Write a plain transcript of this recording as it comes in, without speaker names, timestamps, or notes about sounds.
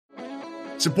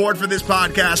Support for this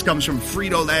podcast comes from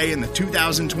Frito-Lay and the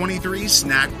 2023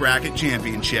 Snack Bracket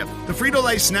Championship. The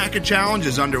Frito-Lay Snack Challenge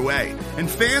is underway, and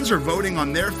fans are voting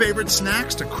on their favorite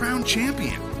snacks to crown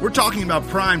champion. We're talking about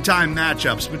prime-time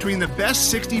matchups between the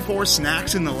best 64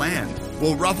 snacks in the land.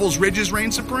 Will Ruffles Ridges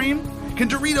reign supreme? Can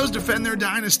Doritos defend their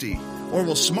dynasty? Or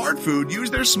will Smart Food use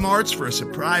their smarts for a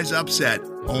surprise upset?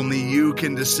 Only you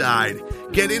can decide.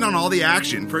 Get in on all the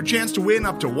action for a chance to win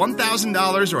up to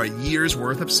 $1,000 or a year's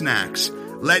worth of snacks.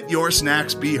 Let your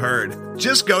snacks be heard.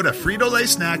 Just go to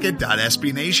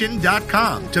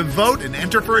fritolaysnacket.sbnation.com to vote and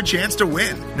enter for a chance to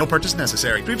win. No purchase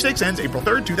necessary. Sweepstakes ends April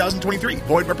 3rd, 2023.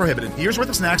 Void where prohibited. Year's worth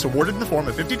of snacks awarded in the form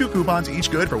of 52 coupons, each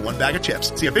good for one bag of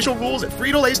chips. See official rules at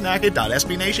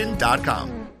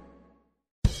fritolaysnacket.sbnation.com.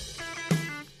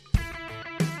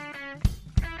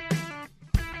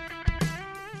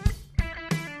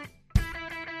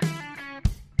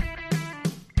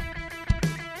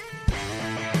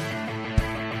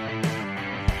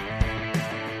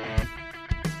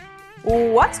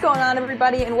 What's going on,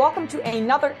 everybody, and welcome to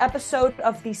another episode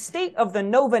of the State of the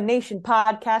Nova Nation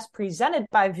podcast presented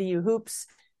by VU Hoops.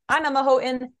 I'm Emma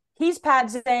Houghton, he's Pat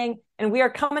Zhang, and we are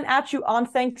coming at you on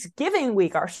Thanksgiving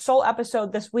week, our sole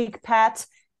episode this week. Pat,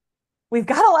 we've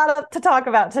got a lot to talk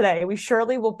about today. We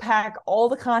surely will pack all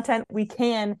the content we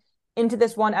can into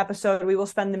this one episode. We will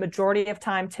spend the majority of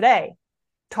time today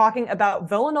talking about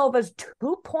Villanova's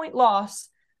 2-point loss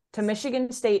to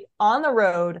Michigan State on the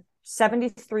road,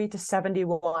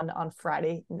 73-71 on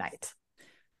Friday night.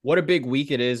 What a big week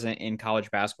it is in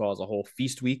college basketball as a whole.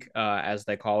 Feast week, as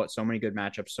they call it. So many good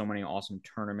matchups, so many awesome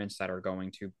tournaments that are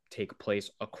going to take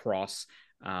place across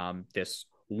this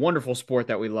wonderful sport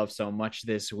that we love so much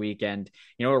this week. And,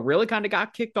 you know, it really kind of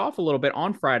got kicked off a little bit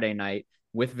on Friday night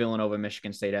with Villanova,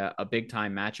 Michigan State, a big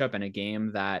time matchup and a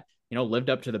game that, you know,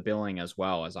 lived up to the billing as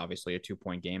well as obviously a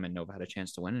 2-point game, and Nova had a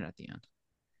chance to win it at the end.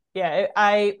 Yeah,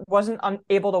 I wasn't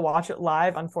able to watch it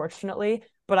live, unfortunately,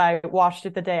 but I watched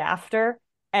it the day after,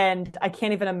 and I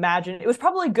can't even imagine. It was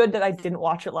probably good that I didn't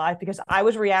watch it live because I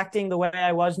was reacting the way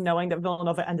I was knowing that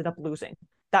Villanova ended up losing.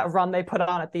 That run they put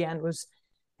on at the end was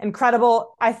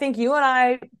incredible. I think you and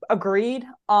I agreed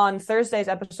on Thursday's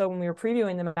episode when we were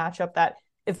previewing the matchup that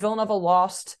if Villanova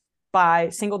lost by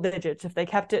single digits, if they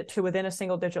kept it to within a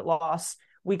single digit loss,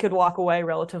 we could walk away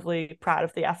relatively proud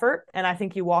of the effort. And I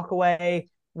think you walk away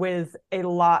with a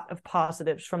lot of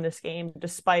positives from this game,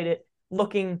 despite it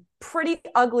looking pretty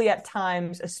ugly at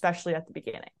times, especially at the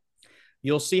beginning.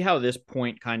 You'll see how this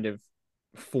point kind of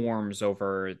forms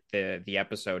over the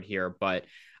episode here, but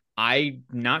I'm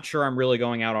not sure I'm really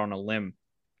going out on a limb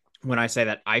when I say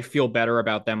that I feel better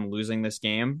about them losing this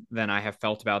game than I have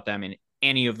felt about them in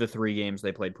any of the 3 games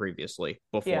they played previously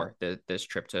before this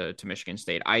trip to Michigan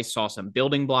State. I saw some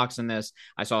building blocks in this.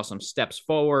 I saw some steps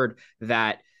forward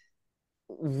that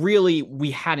really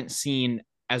we hadn't seen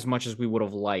as much as we would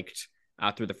have liked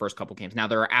through the first couple games. Now,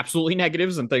 there are absolutely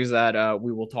negatives and things that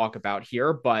we will talk about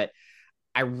here, but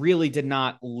I really did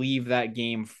not leave that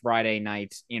game Friday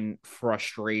night in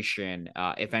frustration.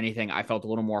 If anything, I felt a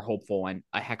little more hopeful, and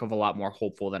a heck of a lot more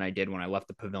hopeful than I did when I left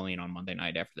the pavilion on Monday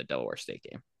night after the Delaware State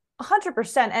game.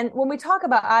 100%. And when we talk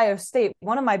about Iowa State,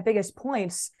 one of my biggest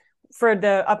points for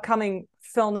the upcoming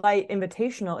Phil Knight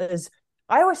Invitational is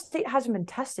Iowa State hasn't been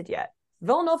tested yet.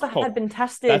 Villanova had been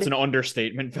tested. That's an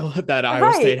understatement, that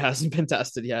Iowa State hasn't been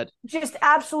tested yet. Just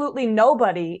absolutely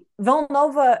nobody.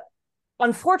 Villanova,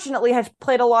 unfortunately, has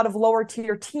played a lot of lower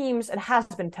tier teams and has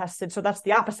been tested. So that's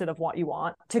the opposite of what you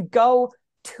want. To go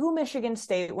to Michigan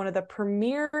State, one of the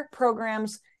premier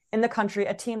programs in the country,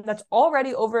 a team that's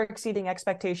already over exceeding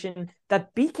expectation,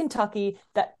 that beat Kentucky,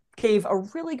 that gave a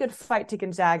really good fight to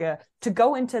Gonzaga, to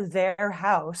go into their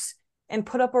house and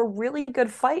put up a really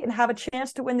good fight and have a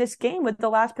chance to win this game with the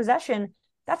last possession.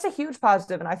 That's a huge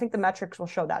positive, and I think the metrics will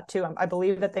show that too. I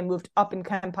believe that they moved up in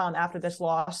KenPom after this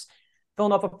loss.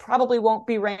 Villanova probably won't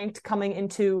be ranked coming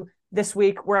into this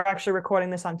week. We're actually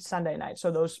recording this on Sunday night,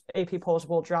 so those AP polls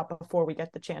will drop before we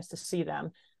get the chance to see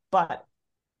them. But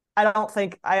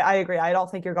I agree. I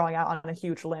don't think you're going out on a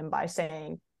huge limb by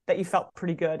saying that you felt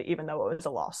pretty good, even though it was a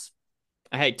loss.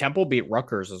 Hey, Temple beat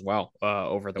Rutgers as well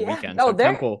over the weekend. So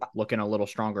Temple looking a little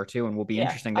stronger too, and will be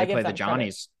interesting. They play the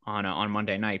Johnnies on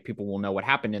Monday night. People will know what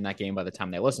happened in that game by the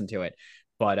time they listen to it.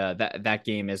 But that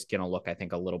game is going to look, I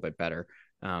think, a little bit better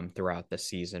throughout the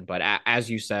season. But as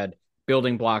you said,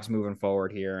 building blocks moving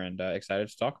forward here, and excited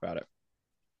to talk about it.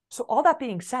 So all that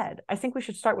being said, I think we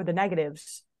should start with the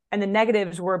negatives. And the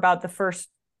negatives were about the first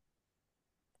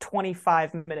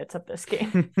 25 minutes of this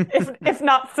game, if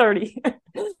not 30.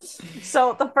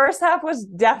 So the first half was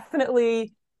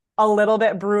definitely a little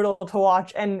bit brutal to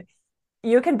watch. And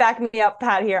You can back me up,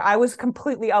 Pat, here. I was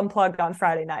completely unplugged on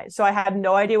Friday night. So I had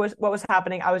no idea what was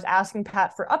happening. I was asking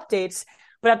Pat for updates.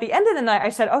 But at the end of the night, I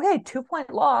said, okay,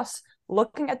 2-point loss.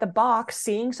 Looking at the box,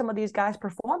 seeing some of these guys'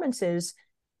 performances,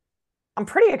 I'm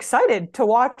pretty excited to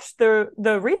watch the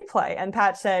replay. And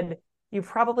Pat said, you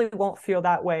probably won't feel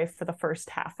that way for the first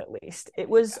half, at least. It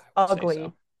was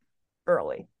ugly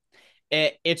early.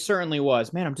 It certainly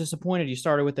was. Man, I'm disappointed you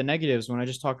started with the negatives when I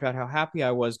just talked about how happy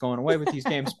I was going away with these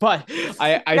games. But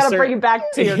I gotta bring you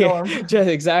back to your norm. Just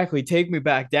exactly, take me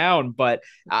back down. But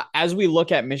as we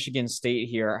look at Michigan State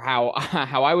here, how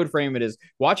I would frame it is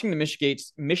watching the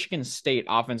Michigan State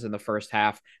offense in the first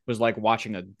half was like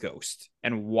watching a ghost.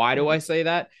 And why do I say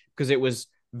that? Because it was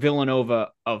Villanova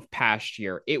of past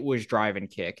year. It was drive and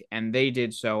kick, and they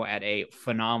did so at a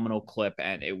phenomenal clip,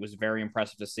 and it was very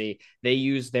impressive to see. They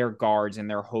used their guards and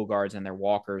their Hogards and their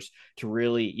walkers to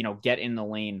really, get in the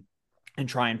lane and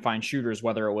try and find shooters,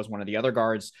 whether it was one of the other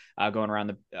guards going around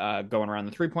the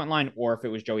 3-point line, or if it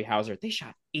was Joey Hauser. They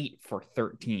shot 8 for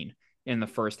 13 in the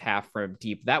first half from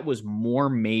deep. That was more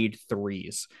made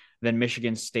threes than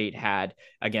Michigan State had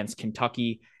against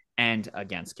Kentucky and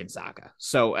against Gonzaga.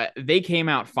 So they came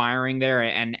out firing there.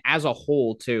 And as a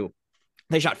whole, too,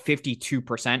 they shot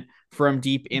 52% from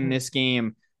deep in this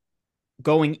game.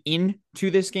 Going into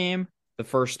this game, the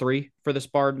first three for the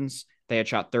Spartans, they had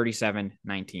shot 37,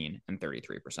 19, and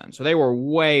 33%. So they were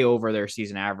way over their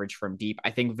season average from deep. I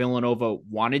think Villanova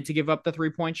wanted to give up the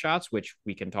 3-point shots, which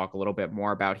we can talk a little bit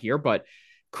more about here, but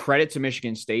credit to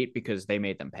Michigan State because they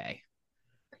made them pay.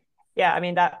 Yeah, I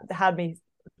mean, that had me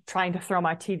trying to throw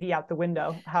my TV out the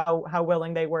window, how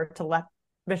willing they were to let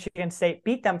Michigan State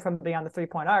beat them from beyond the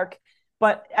 3-point arc.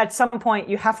 But at some point,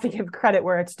 you have to give credit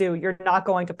where it's due. You're not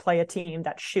going to play a team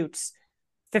that shoots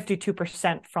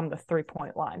 52% from the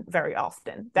 3-point line very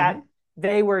often. That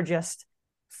they were just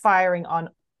firing on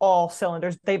all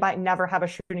cylinders. They might never have a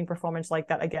shooting performance like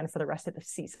that again for the rest of the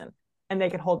season, and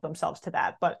they could hold themselves to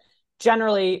that. But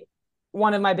generally,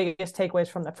 one of my biggest takeaways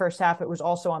from the first half, it was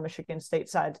also on Michigan State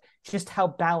side, just how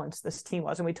balanced this team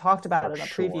was. And we talked about it in the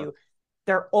preview.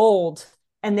 They're old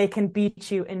and they can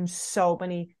beat you in so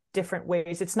many different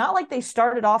ways. It's not like they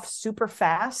started off super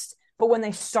fast, but when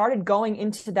they started going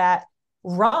into that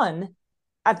run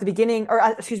at the beginning, or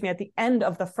excuse me, at the end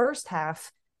of the first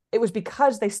half, it was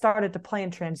because they started to play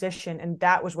in transition. And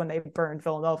that was when they burned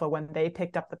Villanova, when they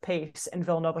picked up the pace and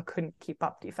Villanova couldn't keep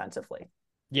up defensively.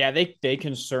 Yeah, they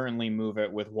can certainly move it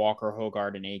with Walker,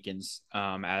 Hogard, and Akins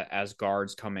as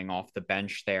guards coming off the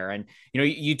bench there. And,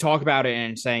 you talk about it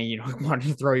and saying, wanting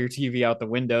to throw your TV out the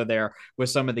window there with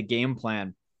some of the game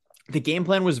plan. The game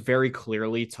plan was very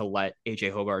clearly to let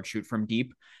AJ Hogard shoot from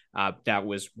deep. That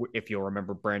was, if you'll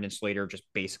remember, Brandon Slater just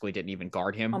basically didn't even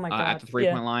guard him at the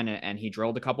 3-point line, and he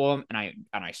drilled a couple of them.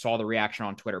 And I saw the reaction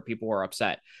on Twitter. People were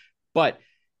upset. But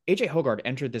AJ Hogard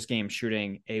entered this game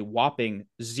shooting a whopping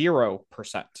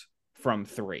 0% from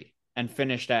three and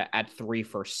finished at 3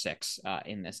 for 6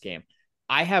 in this game.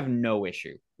 I have no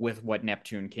issue with what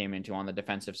Neptune came into on the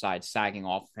defensive side, sagging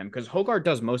off of him, because Hogard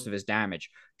does most of his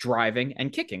damage driving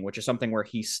and kicking, which is something where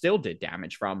he still did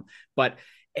damage from. But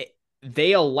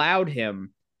they allowed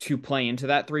him to play into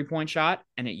that 3-point shot,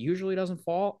 and it usually doesn't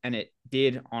fall, and it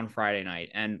did on Friday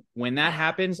night. And when that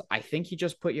happens, I think you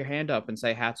just put your hand up and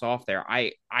say hats off there.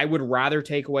 I would rather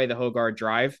take away the Hogard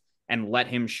drive and let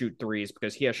him shoot threes,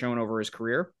 because he has shown over his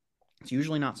career it's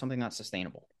usually not something that's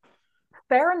sustainable.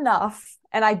 Fair enough,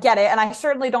 and I get it, and I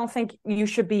certainly don't think you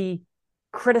should be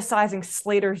criticizing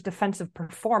Slater's defensive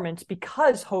performance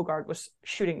because Hogard was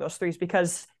shooting those threes,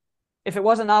 because if it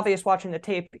wasn't obvious watching the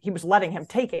tape, he was letting him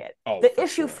take it. The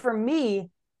issue for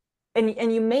me,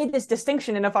 and you made this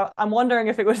distinction, and if I'm wondering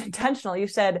if it was intentional, you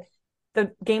said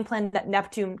the game plan that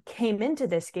Neptune came into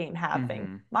this game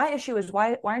having. My issue is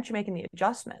why aren't you making the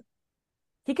adjustment?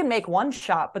 He can make one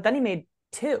shot, but then he made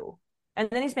 2, and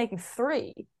then he's making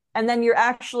 3, and then you're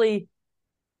actually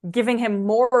giving him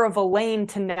more of a lane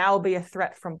to now be a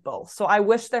threat from both. So I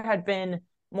wish there had been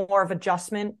more of an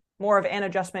adjustment,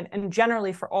 and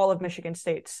generally for all of Michigan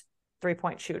State's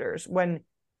 3-point shooters when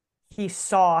he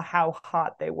saw how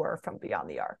hot they were from beyond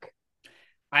the arc.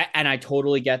 I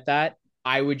totally get that.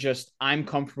 I'm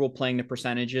comfortable playing the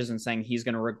percentages and saying he's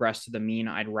going to regress to the mean.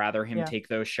 I'd rather him take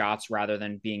those shots rather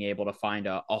than being able to find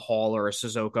a Hall or a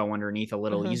Sissoko underneath a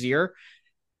little easier.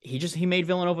 He made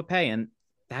Villanova pay, and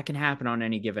that can happen on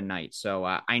any given night. So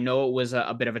I know it was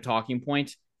a bit of a talking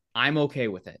point. I'm okay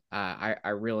with it. I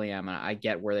really am. And I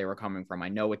get where they were coming from. I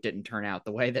know it didn't turn out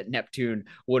the way that Neptune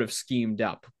would have schemed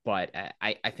up, but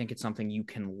I think it's something you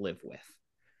can live with.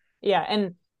 Yeah.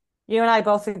 And you and I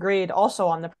both agreed also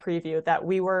on the preview that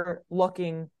we were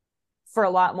looking for a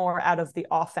lot more out of the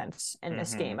offense in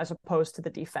this game as opposed to the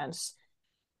defense.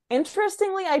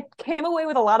 Interestingly, I came away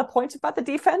with a lot of points about the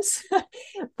defense,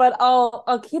 but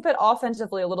I'll keep it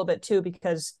offensively a little bit too,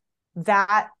 because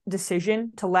that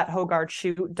decision to let Hogard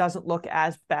shoot doesn't look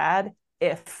as bad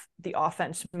if the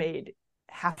offense made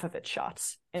half of its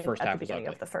shots at the beginning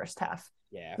of the first half.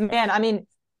 Yeah, man, I mean,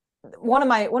 one of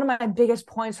my biggest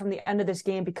points from the end of this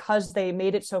game, because they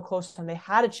made it so close and they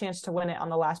had a chance to win it on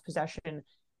the last possession,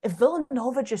 if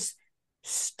Villanova just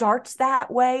starts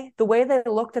that way, the way they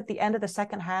looked at the end of the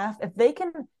second half, if they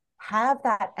can have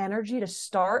that energy to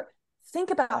start,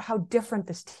 think about how different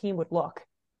this team would look.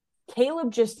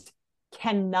 Caleb just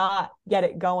cannot get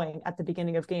it going at the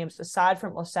beginning of games. Aside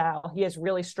from LaSalle, he has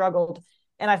really struggled.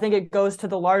 And I think it goes to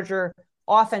the larger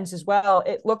offense as well.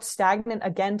 It looked stagnant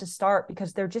again to start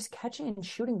because they're just catching and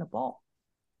shooting the ball.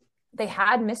 They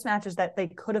had mismatches that they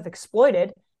could have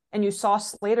exploited, and you saw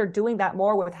Slater doing that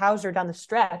more with Hauser down the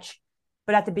stretch.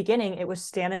 But at the beginning, it was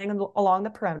standing along the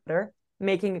perimeter,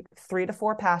 making 3 to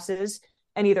 4 passes,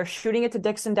 and either shooting it to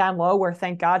Dixon down low, where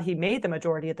thank God he made the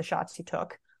majority of the shots he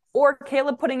took, or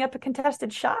Caleb putting up a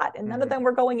contested shot, and none of them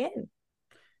were going in.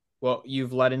 Well,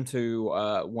 you've led into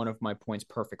one of my points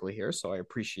perfectly here, so I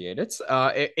appreciate it.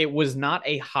 It was not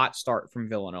a hot start from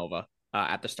Villanova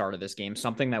at the start of this game,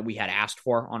 something that we had asked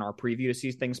for on our preview to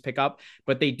see things pick up,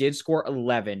 but they did score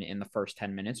 11 in the first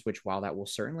 10 minutes, which, while that will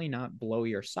certainly not blow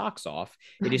your socks off,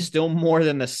 it is still more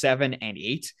than the 7 and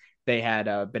 8 they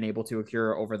had been able to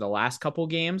accrue over the last couple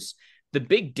games. The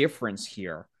big difference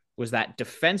here was that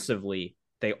defensively,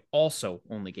 they also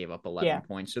only gave up 11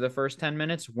 points through the first 10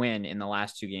 minutes, when in the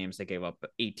last 2 games, they gave up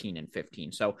 18 and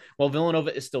 15. So while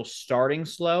Villanova is still starting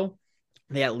slow,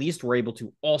 they at least were able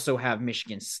to also have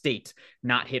Michigan State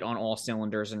not hit on all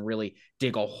cylinders and really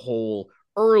dig a hole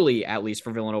early, at least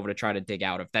for Villanova to try to dig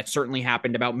out of. That certainly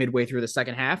happened about midway through the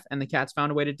second half, and the Cats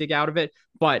found a way to dig out of it.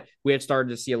 But we had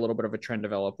started to see a little bit of a trend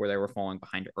develop where they were falling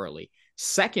behind early.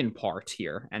 Second part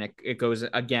here, and it goes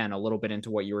again a little bit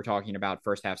into what you were talking about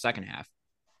first half, second half.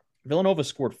 Villanova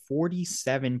scored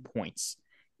 47 points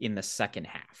in the second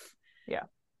half. Yeah.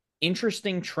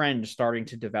 Interesting trend starting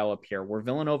to develop here, where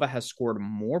Villanova has scored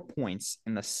more points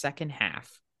in the second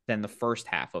half than the first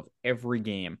half of every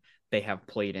game they have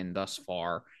played in thus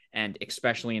far. And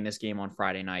especially in this game on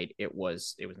Friday night, it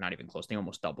was not even close. They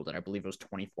almost doubled it. I believe it was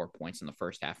 24 points in the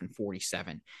first half and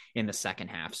 47 in the second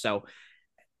half. So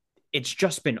it's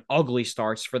just been ugly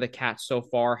starts for the Cats so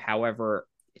far. However,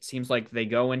 it seems like they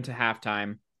go into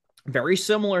halftime very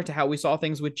similar to how we saw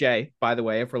things with Jay, by the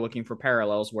way, if we're looking for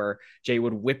parallels, where Jay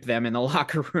would whip them in the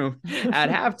locker room at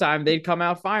halftime, they'd come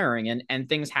out firing, and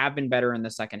things have been better in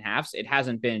the second halves. It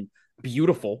hasn't been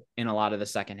beautiful in a lot of the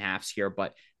second halves here,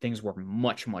 but things were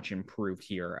much, much improved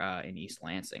here in East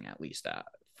Lansing, at least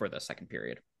for the second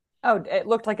period. Oh, it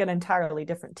looked like an entirely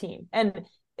different team. And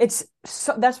that's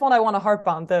what I want to harp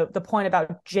on, the point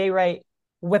about Jay Wright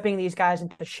whipping these guys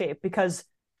into shape, because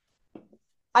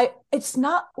it's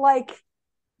not like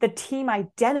the team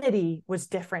identity was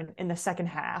different in the second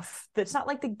half. It's not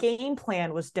like the game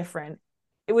plan was different.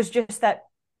 It was just that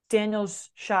Daniel's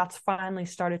shots finally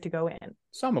started to go in.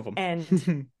 Some of them.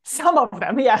 And some of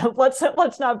them, yeah. Let's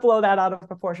not blow that out of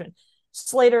proportion.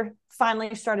 Slater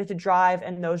finally started to drive,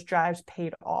 and those drives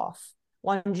paid off.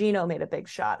 Longino made a big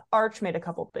shot. Arch made a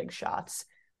couple big shots.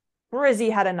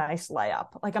 Brizzi had a nice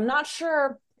layup. Like, I'm not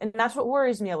sure, and that's what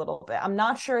worries me a little bit. I'm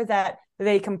not sure that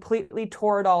they completely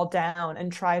tore it all down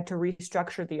and tried to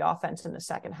restructure the offense in the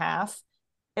second half.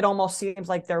 It almost seems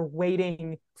like they're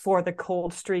waiting for the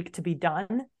cold streak to be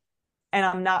done. And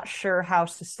I'm not sure how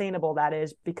sustainable that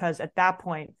is, because at that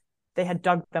point, they had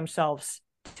dug themselves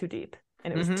too deep,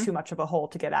 and it was too much of a hole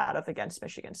to get out of against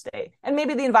Michigan State. And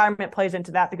maybe the environment plays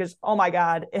into that, because, oh my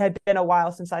God, it had been a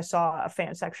while since I saw a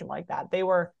fan section like that. They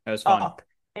were up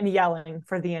and yelling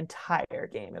for the entire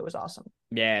game. It was awesome.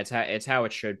 Yeah, it's how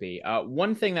it should be.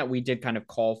 One thing that we did kind of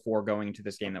call for going into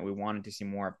this game that we wanted to see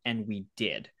more of, and we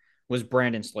did, was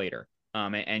Brandon Slater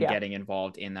and getting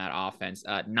involved in that offense.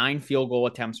 9 field goal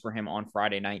attempts for him on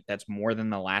Friday night. That's more than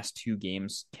the last 2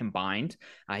 games combined.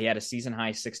 He had a season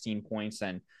high 16 points,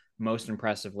 and most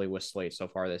impressively with Slate so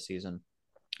far this season,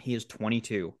 he is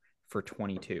 22 for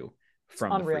 22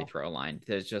 from the free throw line.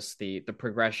 There's just the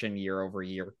progression year over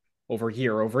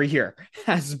year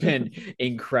has been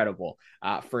incredible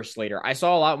for Slater. I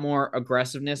saw a lot more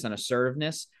aggressiveness and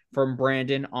assertiveness from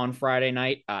Brandon on Friday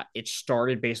night. It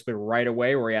started basically right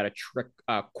away, where he had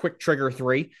a quick trigger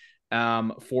 3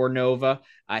 for Nova.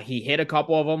 He hit a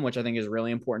couple of them, which I think is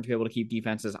really important to be able to keep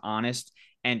defenses honest.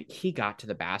 And he got to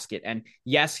the basket. And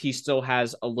yes, he still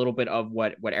has a little bit of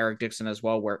what Eric Dixon as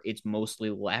well, where it's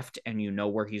mostly left and you know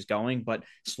where he's going. But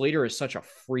Slater is such a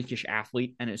freakish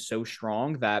athlete and is so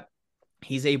strong that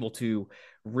he's able to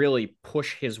really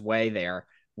push his way there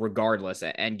regardless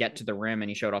and get to the rim. And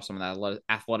he showed off some of that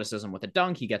athleticism with a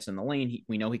dunk. He gets in the lane.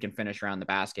 We know he can finish around the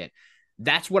basket.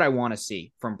 That's what I want to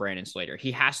see from Brandon Slater.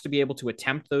 He has to be able to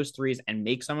attempt those threes and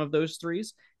make some of those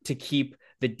threes to keep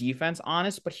the defense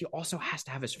honest, but he also has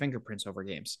to have his fingerprints over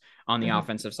games on the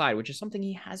offensive side, which is something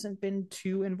he hasn't been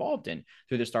too involved in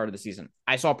through the start of the season.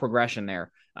 I saw progression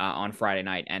there on Friday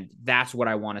night, and that's what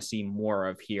I want to see more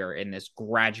of here in this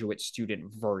graduate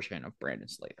student version of Brandon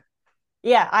Slater.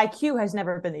 Yeah, IQ has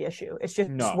never been the issue. It's just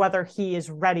whether he is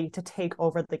ready to take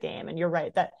over the game. And you're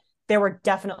right that there were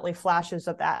definitely flashes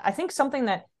of that. I think something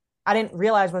that I didn't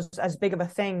realize was as big of a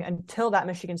thing until that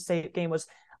Michigan State game was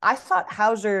I thought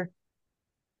Hauser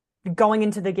going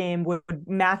into the game would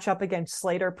match up against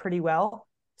Slater pretty well.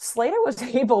 Slater was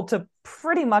able to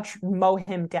pretty much mow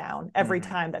him down every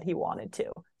time that he wanted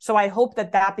to. So I hope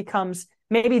that becomes,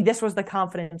 maybe this was the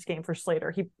confidence game for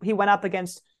Slater. He went up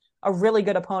against a really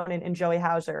good opponent in Joey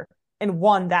Hauser and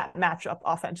won that matchup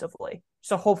offensively.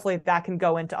 So hopefully that can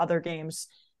go into other games.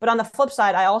 But on the flip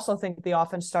side, I also think the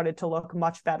offense started to look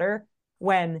much better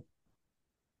when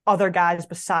other guys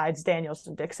besides Daniels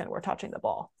and Dixon were touching the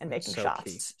ball and making shots.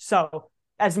 Key. So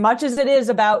as much as it is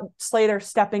about Slater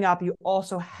stepping up, you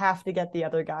also have to get the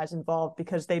other guys involved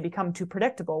because they become too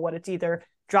predictable when it's either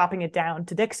dropping it down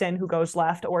to Dixon, who goes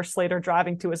left, or Slater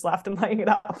driving to his left and laying it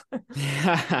up.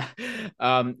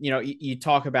 You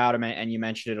talk about him and you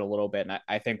mentioned it a little bit, and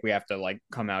I think we have to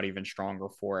come out even stronger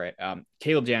for it.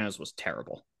 Caleb Daniels was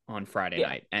terrible on Friday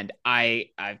night. And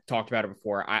I've talked about it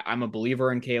before. I'm a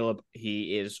believer in Caleb.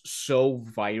 He is so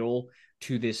vital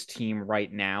to this team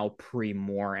right now,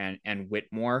 pre-Moore and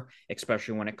Whitmore,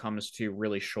 especially when it comes to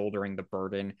really shouldering the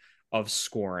burden of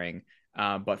scoring.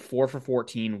 But 4 for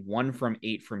 14, 1 from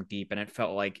 8 from deep. And it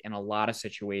felt like in a lot of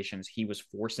situations, he was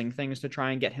forcing things to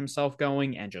try and get himself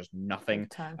going and just nothing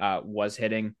was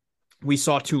hitting. We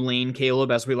saw Tulane Caleb,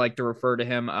 as we like to refer to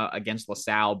him, against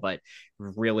LaSalle, but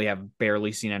really have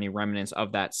barely seen any remnants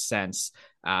of that since.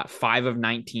 5 of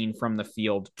 19 from the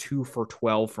field, 2 for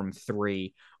 12 from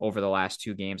 3 over the last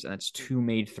 2 games, and it's 2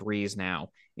 made threes now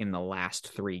in the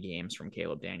last 3 games from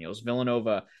Caleb Daniels.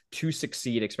 Villanova, to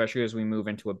succeed, especially as we move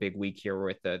into a big week here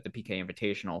with the PK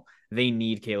Invitational, they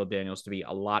need Caleb Daniels to be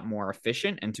a lot more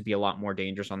efficient and to be a lot more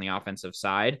dangerous on the offensive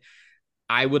side.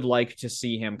 I would like to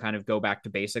see him kind of go back to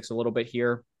basics a little bit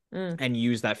here and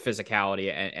use that physicality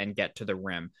and get to the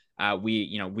rim.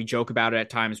 We joke about it at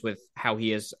times with how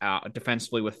he is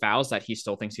defensively with fouls, that he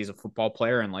still thinks he's a football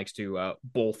player and likes to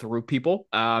bowl through people.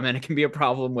 And it can be a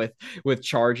problem with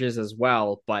charges as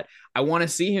well. But I want to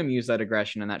see him use that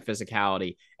aggression and that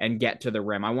physicality and get to the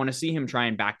rim. I want to see him try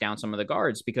and back down some of the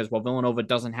guards, because while Villanova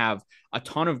doesn't have a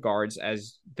ton of guards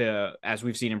as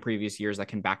we've seen in previous years that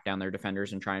can back down their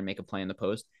defenders and try and make a play in the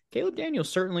post, Caleb Daniels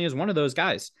certainly is one of those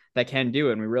guys that can do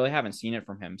it. And we really haven't seen it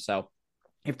from him. So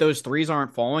if those threes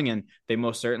aren't falling, and they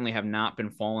most certainly have not been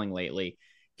falling lately,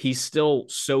 he's still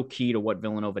so key to what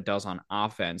Villanova does on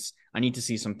offense. I need to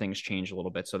see some things change a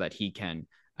little bit so that he can,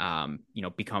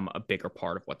 become a bigger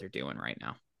part of what they're doing right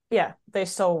now. Yeah, they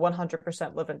still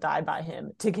 100% live and die by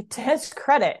him. To get to his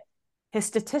credit, his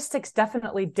statistics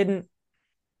definitely didn't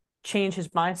change his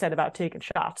mindset about taking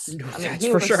shots. I mean, that's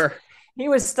for sure. He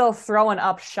was still throwing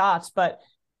up shots, but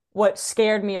what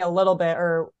scared me a little bit,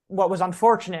 or what was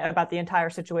unfortunate about the entire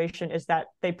situation, is that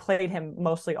they played him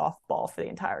mostly off ball for the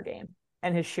entire game,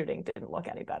 and his shooting didn't look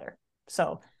any better.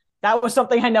 So that was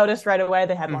something I noticed right away.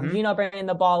 They had Longino bringing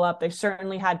the ball up. They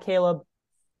certainly had Caleb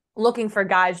looking for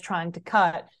guys trying to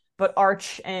cut, but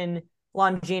Arch and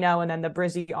Longino and then the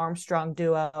Brizzy Armstrong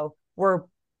duo were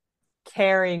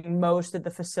carrying most of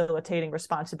the facilitating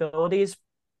responsibilities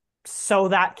so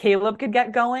that Caleb could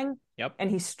get going. Yep. And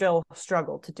he still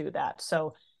struggled to do that.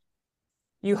 So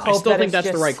you hope I still think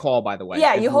that's the right call, by the way.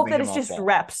 Yeah, you hope that it's just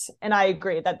reps. And I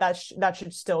agree that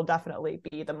should still definitely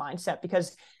be the mindset,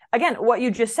 because again, what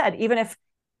you just said, even if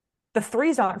the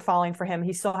threes aren't falling for him,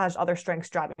 he still has other strengths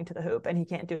driving to the hoop, and he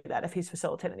can't do that if he's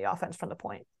facilitating the offense from the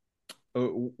point.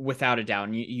 Without a doubt.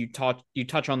 And you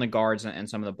touch on the guards and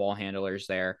some of the ball handlers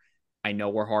there. I know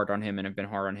we're hard on him and have been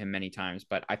hard on him many times,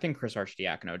 but I think Chris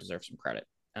Arcidiacono deserves some credit.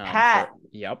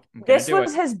 This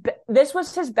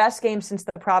was his best game since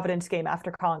the Providence game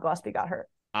after Colin Gillespie got hurt.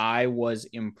 I was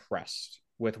impressed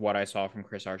with what I saw from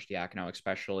Chris Arcidiacono,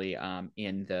 especially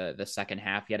in the second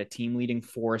half. He had a team leading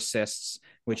 4 assists,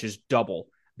 which is double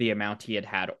the amount he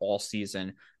had all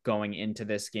season going into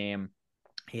this game.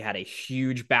 He had a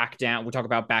huge back down. We'll talk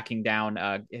about backing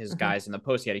down his guys in the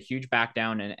post. He had a huge back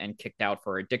down and kicked out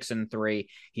for a Dixon 3.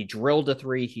 He drilled a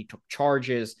 3. He took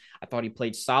charges. I thought he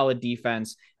played solid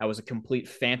defense. That was a complete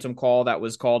phantom call that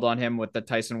was called on him with the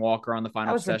Tyson Walker on the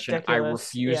final possession. Ridiculous. I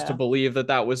refuse to believe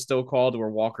that was still called, where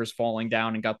Walker's falling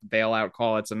down and got the bailout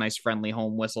call. It's a nice friendly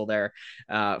home whistle there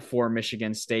for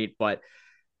Michigan State. But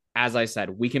as I said,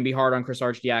 we can be hard on Chris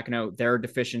Arcidiacono. There are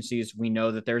deficiencies. We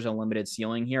know that there's a limited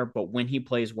ceiling here, but when he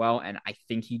plays well, and I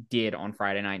think he did on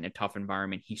Friday night in a tough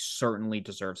environment, he certainly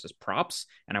deserves his props,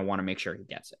 and I want to make sure he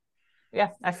gets it.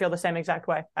 Yeah, I feel the same exact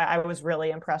way. I was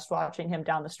really impressed watching him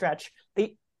down the stretch.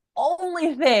 The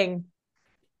only thing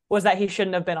was that he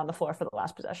shouldn't have been on the floor for the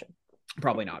last possession.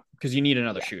 Probably not, because you need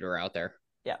another shooter out there.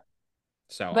 Yeah.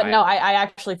 So, but I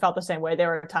actually felt the same way. There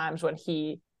were times when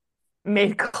he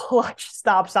made clutch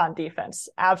stops on defense,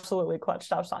 absolutely clutch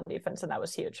stops on defense, and that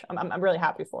was huge. I'm really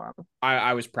happy for him.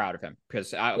 I was proud of him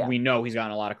because we know he's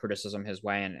gotten a lot of criticism his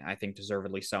way, and I think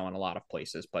deservedly so in a lot of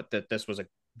places. But this was a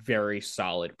very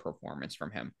solid performance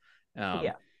from him.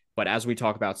 But as we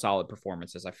talk about solid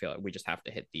performances, I feel like we just have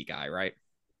to hit the guy, right?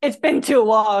 It's been too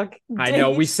long. I know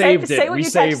we saved it. Say what you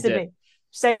texted me.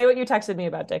 Say what you texted me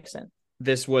about Dixon.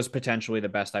 This was potentially the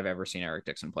best I've ever seen Eric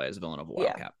Dixon play as a Villanova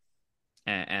Wildcat.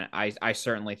 And I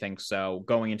certainly think so.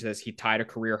 Going into this, he tied a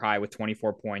career high with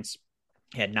 24 points.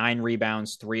 He had 9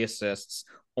 rebounds, 3 assists,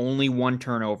 only 1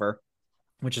 turnover,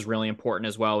 which is really important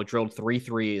as well. He drilled 3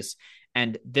 threes.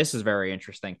 And this is very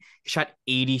interesting. He shot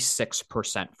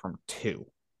 86% from 2,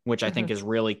 which I think is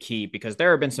really key, because there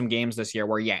have been some games this year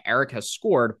where, Eric has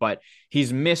scored, but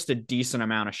he's missed a decent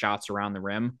amount of shots around the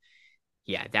rim.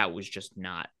 Yeah, that was just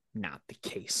not the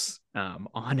case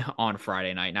on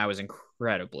Friday night, and I was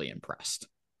incredibly impressed.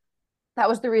 That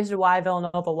was the reason why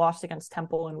Villanova lost against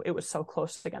Temple, and it was so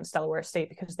close against Delaware State,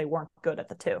 because they weren't good at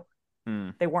the 2.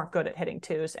 They weren't good at hitting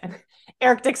 2s, and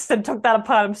Eric Dixon took that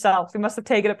upon himself. He must have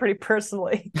taken it pretty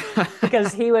personally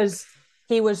because he was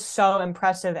so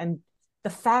impressive, and the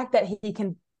fact that he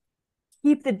can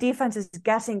keep the defenses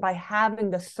guessing by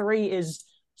having the 3 is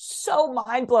so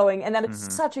mind-blowing, and that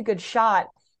it's such a good shot.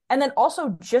 And then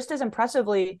also, just as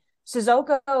impressively,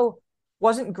 Sissoko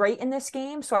wasn't great in this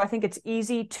game, so I think it's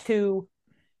easy to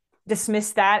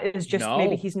dismiss that as just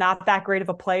maybe he's not that great of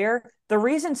a player. The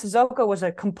reason Sissoko was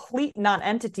a complete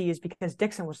non-entity is because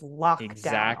Dixon was locked down.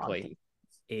 Exactly.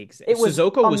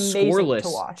 Sissoko was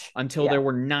scoreless until there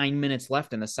were 9 minutes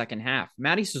left in the second half.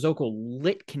 Matty Sissoko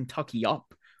lit Kentucky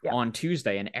up on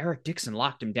Tuesday, and Eric Dixon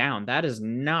locked him down. That is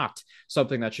not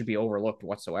something that should be overlooked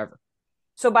whatsoever.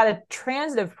 So by the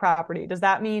transitive property, does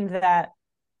that mean that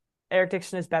Eric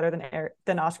Dixon is better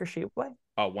than Oscar Tshiebwe?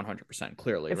 Oh, 100%,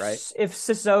 clearly, right? If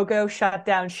Sissoko shut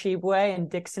down Tshiebwe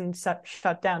and Dixon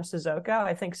shut down Sissoko,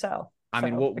 I think so. I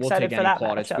mean, we'll take any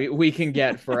plaudits we can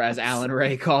get for, as Alan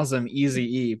Ray calls him,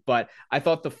 Easy E. But I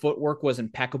thought the footwork was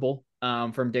impeccable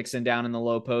from Dixon down in the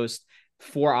low post.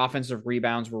 4 offensive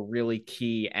rebounds were really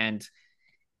key. And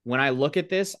when I look at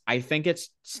this, I think it's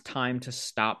time to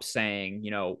stop saying,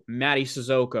 Matty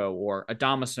Sissoko or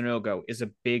Adama Sanogo is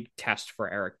a big test for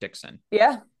Eric Dixon.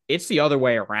 Yeah. It's the other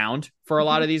way around for a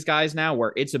lot of these guys now,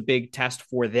 where it's a big test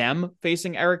for them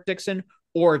facing Eric Dixon,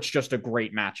 or it's just a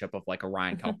great matchup of like a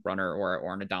Ryan Kalkbrenner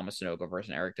or an Adama Sanogo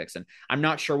versus Eric Dixon. I'm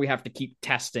not sure we have to keep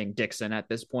testing Dixon at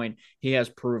this point. He has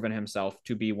proven himself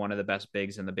to be one of the best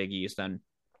bigs in the Big East, and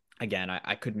again,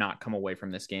 I could not come away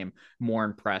from this game more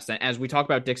impressed. And as we talk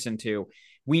about Dixon too,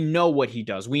 we know what he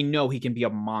does. We know he can be a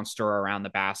monster around the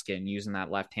basket and using that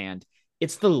left hand.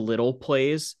 It's the little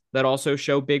plays that also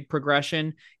show big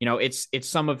progression. It's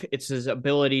his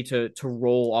ability to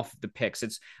roll off of the picks.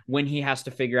 It's when he has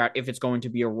to figure out if it's going to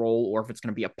be a roll or if it's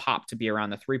going to be a pop to be around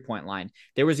the 3-point line.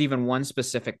 There was even one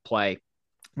specific play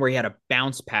where he had a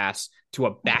bounce pass to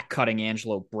a back-cutting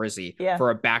Angelo Brizzi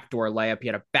for a backdoor layup. He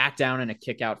had a back down and a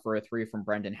kick out for a 3 from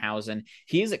Brendan Housen.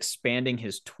 He is expanding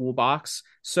his toolbox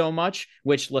so much,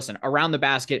 which, listen, around the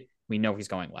basket, we know he's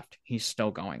going left. He's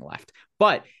still going left.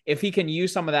 But if he can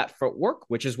use some of that footwork,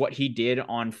 which is what he did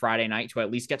on Friday night, to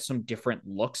at least get some different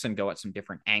looks and go at some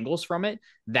different angles from it,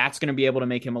 that's going to be able to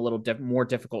make him a little more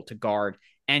difficult to guard.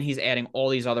 And he's adding all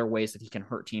these other ways that he can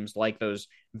hurt teams, like those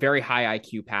very high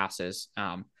IQ passes.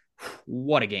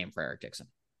 What a game for Eric Dixon.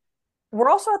 We're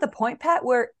also at the point, Pat,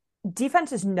 where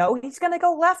defenses know he's going to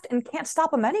go left and can't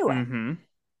stop him anyway.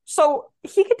 So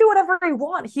he could do whatever he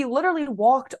wants. He literally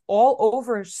walked all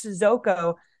over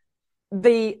Sissoko.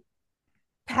 The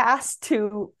pass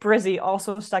to Brizzi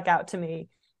also stuck out to me.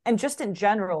 And just in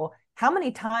general, how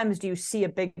many times do you see a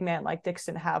big man like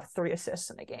Dixon have 3 assists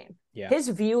in a game? Yeah. His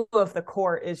view of the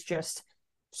court is just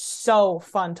so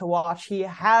fun to watch. He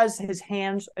has his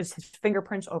hands, his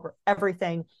fingerprints over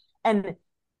everything. And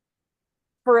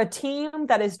for a team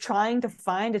that is trying to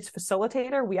find its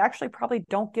facilitator, we actually probably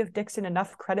don't give Dixon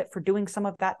enough credit for doing some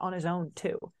of that on his own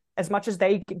too. As much as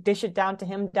they dish it down to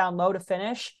him down low to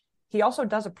finish, he also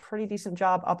does a pretty decent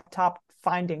job up top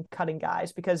finding cutting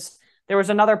guys, because there was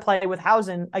another play with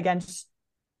Hausen against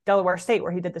Delaware State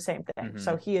where he did the same thing. Mm-hmm.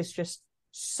 So he is just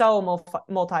so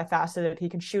multifaceted. He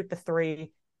can shoot the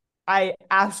three. I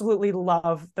absolutely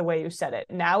love the way you said it.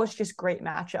 Now it's just great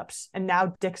matchups. And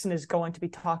now Dixon is going to be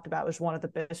talked about as one of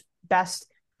the best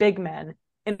big men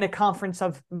in the conference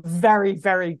of very,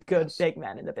 very good big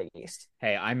men in the Big East.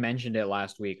 Hey, I mentioned it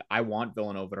last week. I want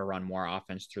Villanova to run more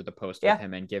offense through the post with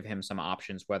him and give him some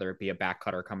options, whether it be a back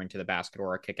cutter coming to the basket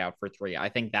or a kick out for three. I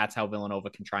think that's how Villanova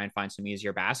can try and find some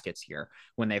easier baskets here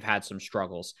when they've had some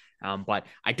struggles. But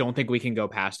I don't think we can go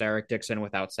past Eric Dixon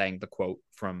without saying the quote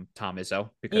from Tom Izzo,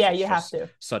 because you have to.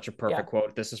 Such a perfect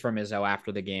quote. This is from Izzo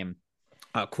after the game.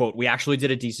 Quote, "We actually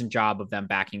did a decent job of them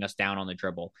backing us down on the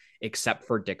dribble, except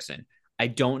for Dixon. I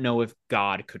don't know if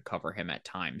God could cover him at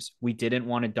times. We didn't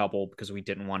want to double because we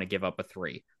didn't want to give up a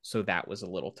three. So that was a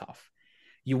little tough."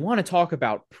 You want to talk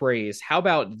about praise? How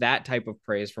about that type of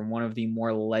praise from one of the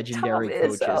more legendary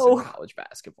coaches in college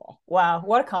basketball? Wow,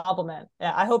 what a compliment.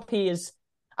 Yeah, I hope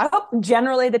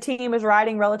generally the team is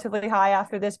riding relatively high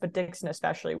after this, but Dixon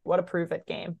especially. What a prove-it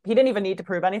game. He didn't even need to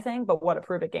prove anything, but what a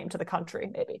prove-it game to the country,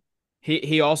 maybe.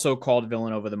 He also called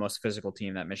Villanova the most physical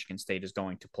team that Michigan State is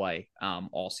going to play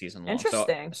all season long.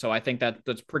 Interesting. So I think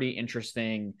that's pretty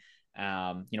interesting,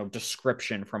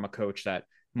 description from a coach that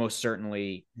most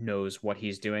certainly knows what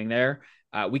he's doing there.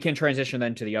 We can transition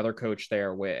then to the other coach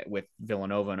there with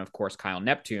Villanova and, of course, Kyle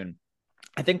Neptune.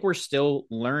 I think we're still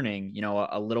learning,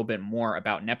 a little bit more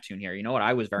about Neptune here. You know what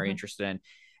I was very interested in?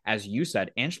 As you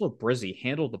said, Angelo Brizzi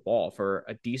handled the ball for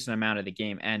a decent amount of the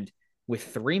game. And with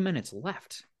 3 minutes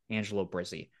left, Angelo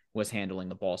Brizzi was handling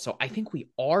the ball. So I think we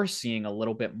are seeing a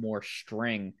little bit more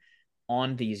string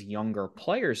on these younger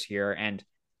players here. And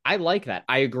I like that.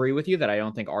 I agree with you that I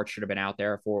don't think Art should have been out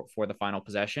there for the final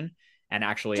possession. And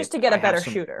actually, just to get a better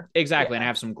shooter. Exactly. Yeah. And I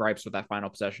have some gripes with that final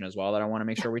possession as well that I want to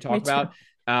make sure we talk about.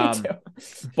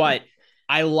 But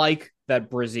I like that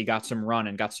Brizzi got some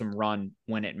run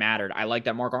when it mattered. I like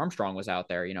that Mark Armstrong was out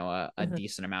there, a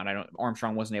decent amount.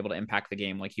 Armstrong wasn't able to impact the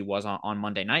game like he was on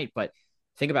Monday night, but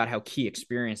think about how key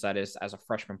experience that is as a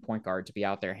freshman point guard to be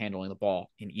out there handling the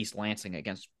ball in East Lansing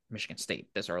against Michigan State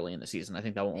this early in the season. I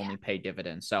think that will only pay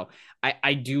dividends. So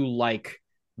I do like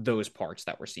those parts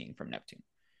that we're seeing from Neptune.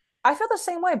 I feel the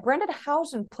same way. Brendan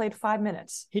Hausen played 5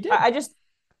 minutes. He did. I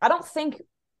don't think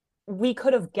we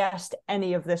could have guessed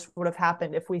any of this would have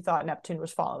happened if we thought Neptune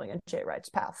was following in Jay Wright's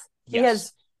path. Yes. He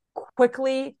has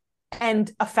quickly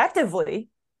and effectively,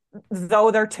 though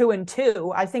they're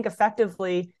 2-2, I think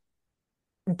effectively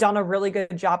done a really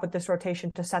good job with this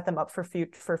rotation to set them up for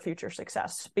future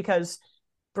success, because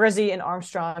Brizzi and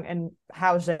Armstrong and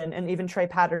Hausen and even Trey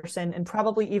Patterson and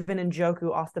probably even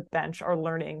Njoku off the bench are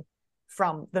learning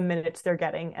from the minutes they're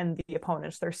getting and the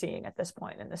opponents they're seeing at this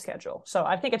point in the schedule. So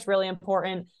I think it's really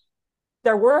important.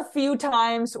 There were a few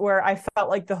times where I felt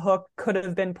like the hook could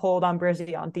have been pulled on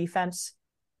Brizzi on defense.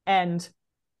 And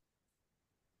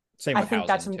same with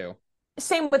Hausen too.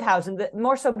 Same with Hausen,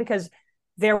 more so because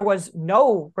there was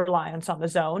no reliance on the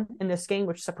zone in this game,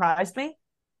 which surprised me.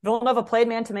 Villanova played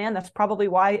man-to-man. That's probably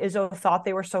why Izzo thought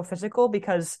they were so physical,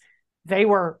 because they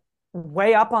were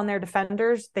way up on their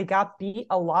defenders. They got beat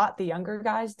a lot. The younger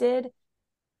guys did.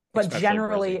 But especially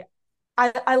generally,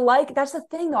 I like, that's the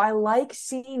thing though. I like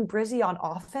seeing Brizzi on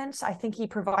offense. I think he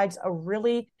provides a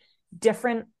really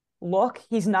different look.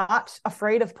 He's not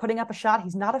afraid of putting up a shot.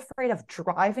 He's not afraid of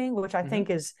driving, which I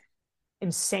think is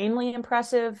insanely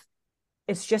impressive.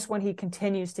 It's just when he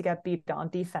continues to get beat on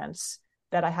defense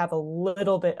that I have a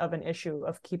little bit of an issue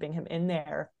of keeping him in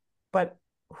there. But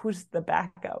who's the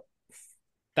backup?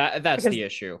 That's because the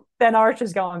issue. Then Arch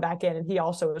is going back in, and he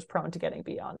also is prone to getting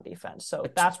beat on defense. So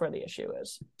that's where the issue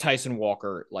is. Tyson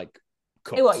Walker,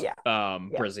 cooked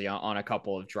Brizzi on a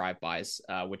couple of drive-bys,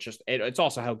 which just it's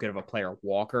also how good of a player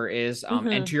Walker is.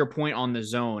 And to your point on the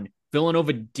zone,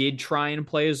 Villanova did try and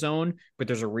play a zone, but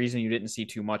there's a reason you didn't see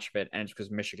too much of it, and it's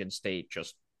because Michigan State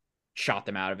just shot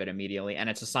them out of it immediately. And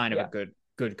it's a sign of a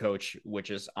good coach,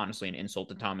 which is honestly an insult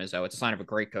to Tom Izzo. It's a sign of a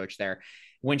great coach there.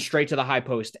 Went straight to the high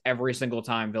post every single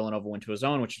time Villanova went to a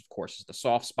zone, which of course is the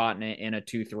soft spot in a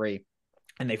 2-3.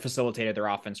 And they facilitated their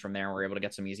offense from there and were able to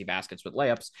get some easy baskets with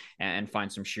layups and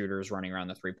find some shooters running around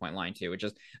the 3-point line too. Which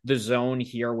is the zone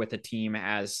here with a team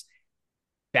as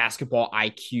basketball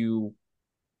IQ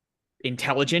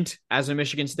intelligent as a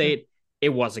Michigan State. it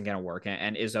wasn't going to work.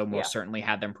 And Izzo Yeah. most certainly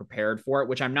had them prepared for it,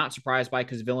 which I'm not surprised by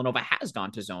because Villanova has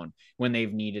gone to zone when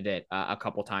they've needed it a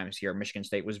couple times here. Michigan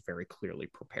State was very clearly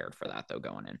prepared for that, though,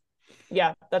 going in.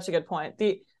 Yeah, that's a good point.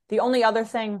 The only other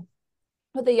thing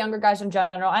with the younger guys in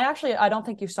general, I don't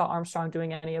think you saw Armstrong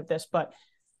doing any of this, but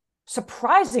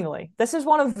surprisingly, this is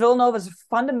one of Villanova's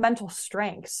fundamental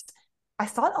strengths. I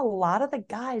thought a lot of the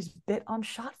guys bit on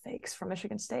shot fakes from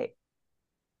Michigan State.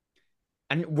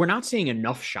 And we're not seeing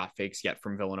enough shot fakes yet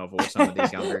from Villanova with some of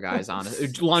these younger guys. Honestly,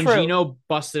 Longino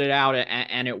busted it out,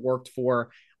 and it worked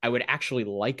for. I would actually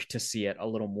like to see it a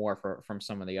little more from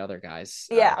some of the other guys.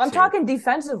 Yeah, I'm talking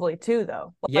defensively too,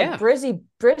 though. Like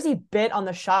Brizzi bit on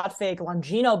the shot fake.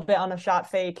 Longino bit on the shot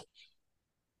fake.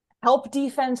 Help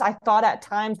defense, I thought at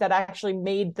times that actually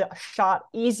made the shot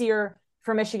easier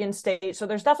for Michigan State. So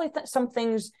there's definitely some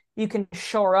things you can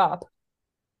shore up.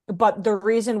 But the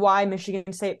reason why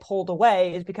Michigan State pulled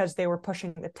away is because they were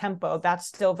pushing the tempo. That's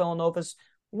still Villanova's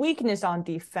weakness on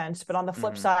defense. But on the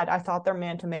flip side, I thought their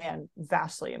man-to-man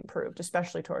vastly improved,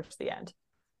 especially towards the end.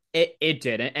 It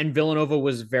did. And Villanova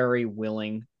was very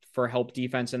willing for help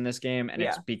defense in this game. And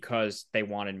it's because they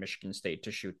wanted Michigan State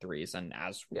to shoot threes. And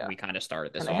as we kind of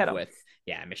started this off with,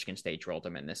 Michigan State drilled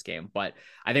them in this game. But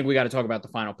I think we got to talk about the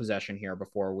final possession here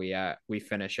before we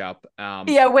finish up.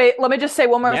 Wait, let me just say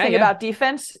one more thing about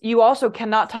defense. You also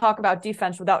cannot talk about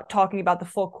defense without talking about the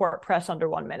full court press under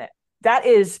 1 minute. That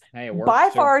is by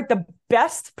far the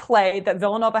best play that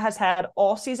Villanova has had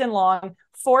all season long.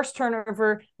 Forced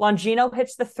turnover. Longino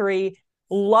hits the three.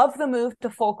 Love the move to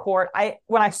full court.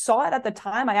 When I saw it at the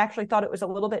time, I actually thought it was a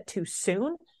little bit too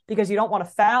soon because you don't want to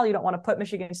foul. You don't want to put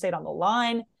Michigan State on the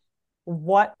line.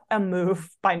 What a move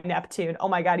by Neptune. Oh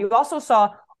my God. You also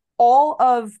saw all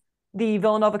of the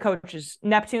Villanova coaches,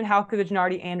 Neptune, Halkovich,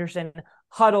 Nardi, Anderson,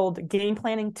 huddled, game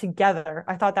planning together.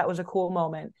 I thought that was a cool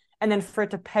moment. And then for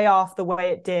it to pay off the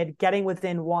way it did, getting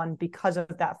within one because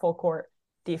of that full court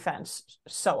defense.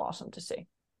 So awesome to see.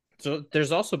 So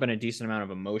there's also been a decent amount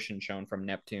of emotion shown from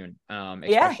Neptune,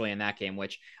 especially in that game,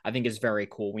 which I think is very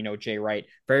cool. We know Jay Wright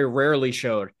very rarely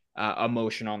showed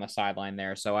emotion on the sideline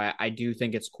there. So I do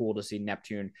think it's cool to see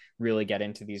Neptune really get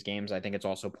into these games. I think it's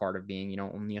also part of being,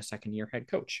 only a second-year head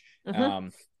coach.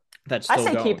 That's still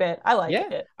going. Keep it. I like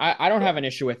it. I don't have an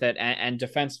issue with it. And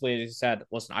defensively, as you said,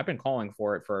 listen, I've been calling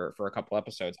for it for a couple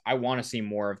episodes. I want to see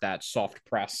more of that soft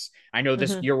press. I know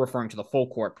this you're referring to the full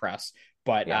court press,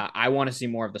 but I want to see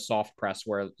more of the soft press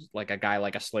where like a guy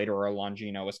like a Slater or a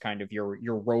Longino is kind of your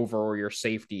rover or your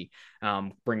safety,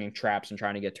 bringing traps and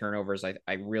trying to get turnovers.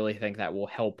 I really think that will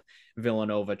help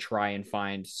Villanova try and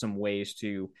find some ways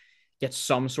to get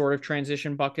some sort of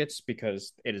transition buckets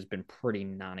because it has been pretty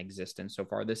non-existent so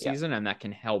far this season, and that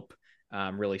can help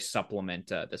really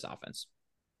supplement this offense.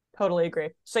 Totally agree.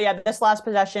 So this last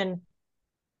possession,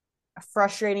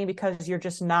 frustrating because you're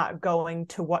just not going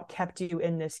to what kept you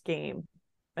in this game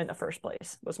in the first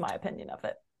place, was my opinion of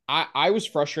it. I was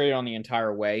frustrated on the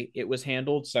entire way it was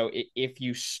handled. So if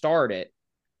you start it,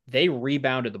 they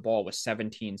rebounded the ball with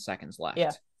 17 seconds left.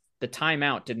 Yeah. The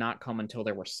timeout did not come until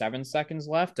there were 7 seconds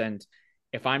left. And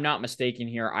if I'm not mistaken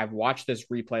here, I've watched this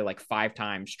replay like 5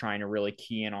 times trying to really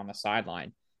key in on the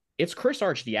sideline. It's Chris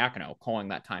Archdiacono calling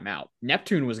that timeout.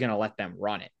 Neptune was going to let them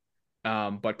run it.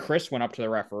 But Chris went up to the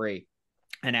referee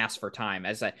and asked for time,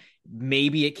 as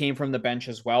maybe it came from the bench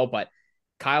as well, but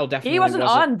Kyle definitely wasn't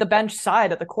on the bench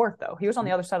side of the court, though. He was on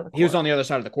the other side of the court. He was on the other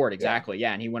side of the court, exactly.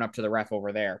 Yeah, and he went up to the ref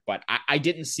over there. But I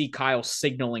didn't see Kyle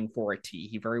signaling for a T.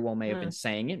 He very well may have been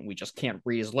saying it, and we just can't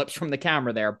read his lips from the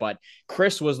camera there. But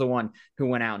Chris was the one who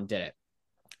went out and did it.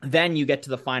 Then you get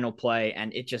to the final play,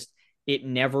 and it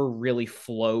never really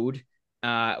flowed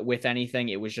with anything.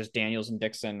 It was just Daniels and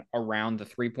Dixon around the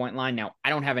 3-point line. Now,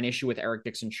 I don't have an issue with Eric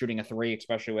Dixon shooting a 3,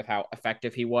 especially with how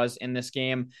effective he was in this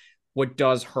game. What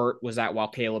does hurt was that while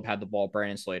Caleb had the ball,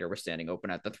 Brandon Slater was standing open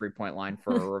at the 3-point line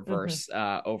for a reverse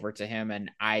over to him.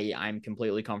 And I'm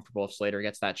completely comfortable if Slater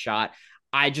gets that shot.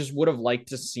 I just would have liked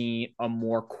to see a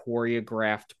more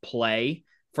choreographed play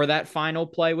for that final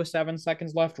play with 7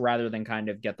 seconds left, rather than kind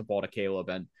of get the ball to Caleb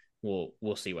and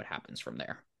we'll see what happens from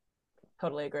there.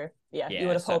 Totally agree. Yeah, you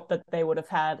would have hoped that they would have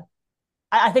had.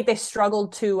 I think they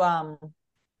struggled to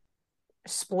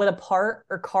split apart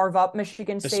or carve up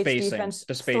Michigan State's defense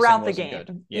throughout the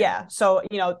game. Yeah. So,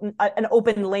 an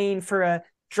open lane for a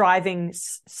driving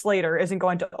Slater isn't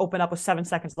going to open up with 7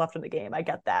 seconds left in the game. I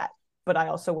get that. But I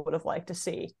also would have liked to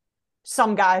see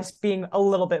some guys being a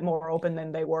little bit more open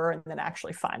than they were and then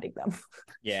actually finding them.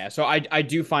 Yeah. So I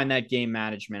do find that game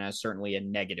management as certainly a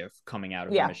negative coming out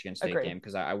of the Michigan State game,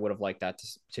 because I would have liked that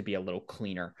to be a little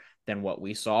cleaner than what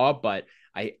we saw. But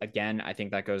I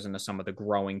think that goes into some of the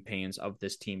growing pains of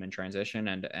this team in transition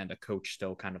and a coach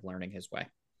still kind of learning his way.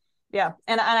 Yeah.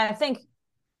 And I think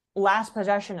last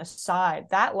possession aside,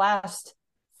 that last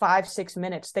 5-6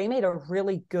 minutes, they made a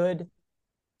really good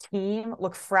team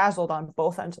look frazzled on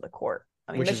both ends of the court.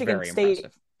 I mean, which Michigan is very State,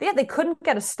 impressive. they couldn't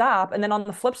get a stop. And then on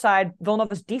the flip side,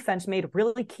 Villanova's defense made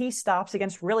really key stops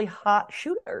against really hot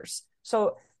shooters.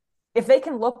 So if they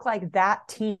can look like that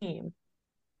team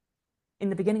in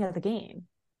the beginning of the game,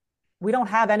 we don't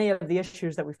have any of the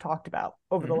issues that we've talked about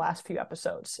over the last few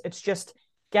episodes. It's just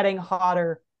getting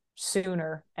hotter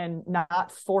sooner and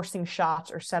not forcing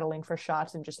shots or settling for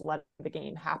shots and just letting the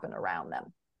game happen around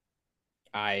them.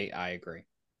 I agree.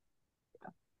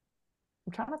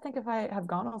 I'm trying to think if I have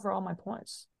gone over all my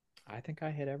points. I think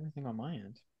I hit everything on my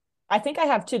end. I think I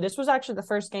have too. This was actually the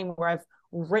first game where I've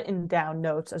written down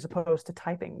notes as opposed to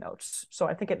typing notes. So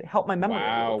I think it helped my memory.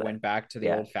 Wow, went back to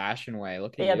the old-fashioned way.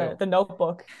 Look at you. The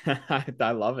notebook.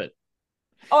 I love it.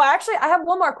 Oh, actually, I have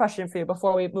one more question for you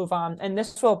before we move on. And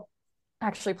this will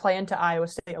actually play into Iowa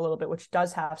State a little bit, which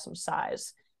does have some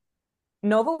size.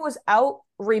 Nova was out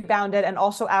rebounded and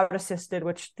also out assisted,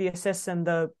 which the assists and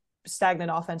the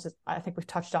stagnant offense, I think we've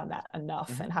touched on that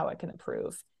enough and how it can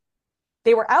improve.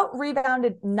 They were out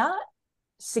rebounded, not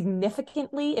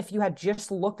significantly. If you had just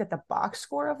looked at the box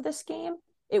score of this game,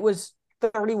 it was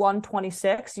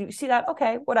 31-26. You see that?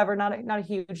 Okay, whatever, not a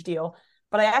huge deal.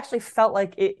 But I actually felt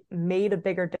like it made a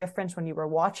bigger difference when you were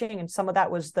watching. And some of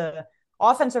that was the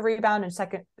offensive rebound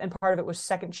and part of it was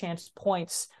second chance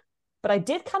points. But I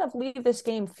did kind of leave this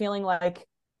game feeling like,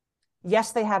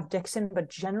 yes, they have Dixon, but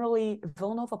generally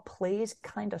Villanova plays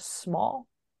kind of small.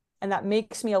 And that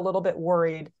makes me a little bit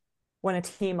worried when a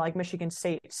team like Michigan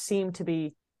State seemed to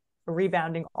be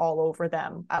rebounding all over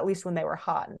them, at least when they were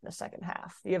hot in the second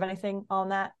half. Do you have anything on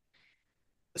that?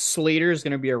 Slater is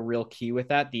going to be a real key with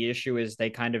that. The issue is they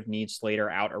kind of need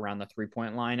Slater out around the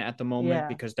 3-point line at the moment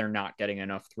because they're not getting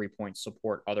enough 3-point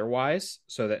support otherwise.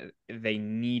 So that they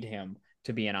need him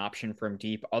to be an option from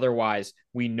deep. Otherwise,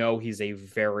 we know he's a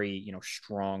very,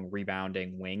 strong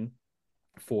rebounding wing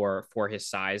for his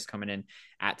size. Coming in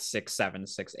at 6'7",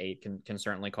 6'8" can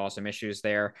certainly cause some issues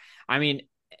there. I mean,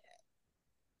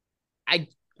 I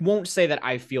won't say that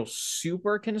I feel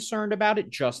super concerned about it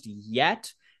just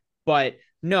yet, but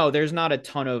no, there's not a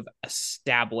ton of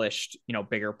established,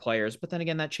 bigger players. But then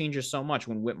again, that changes so much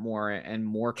when Whitmore and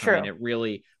Moore come in. It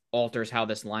really alters how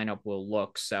this lineup will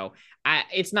look. So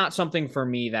it's not something for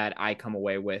me that I come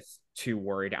away with too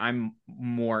worried. I'm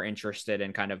more interested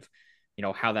in kind of,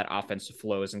 how that offense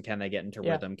flows and can they get into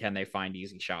rhythm? Can they find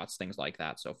easy shots? Things like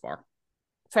that so far.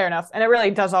 Fair enough. And it really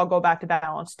does all go back to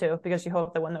balance too, because you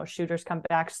hope that when those shooters come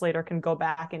back, Slater can go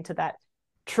back into that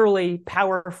truly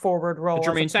power forward role.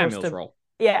 The Jermaine Samuels role.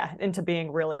 Yeah, into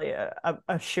being really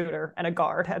a shooter and a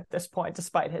guard at this point,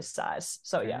 despite his size.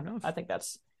 So Fair enough. I think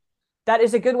that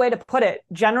is a good way to put it.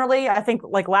 Generally, I think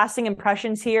like lasting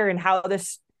impressions here and how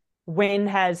this win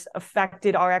has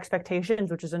affected our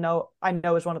expectations, which is I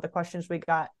know is one of the questions we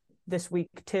got this week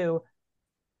too.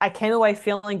 I came away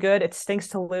feeling good. It stinks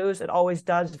to lose. It always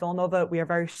does. Villanova, we are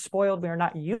very spoiled. We are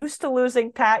not used to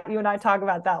losing. Pat, you and I talk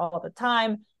about that all the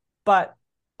time. But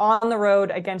on the road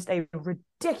against a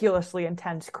ridiculously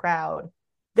intense crowd,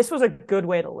 this was a good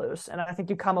way to lose. And I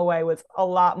think you come away with a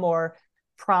lot more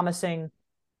promising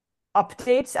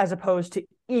updates as opposed to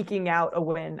eking out a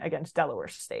win against Delaware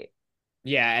State.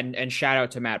 Yeah, and shout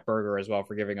out to Matt Berger as well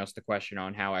for giving us the question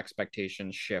on how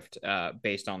expectations shift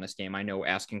based on this game. I know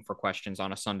asking for questions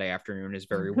on a Sunday afternoon is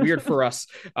very weird for us,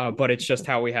 but it's just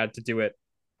how we had to do it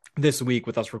this week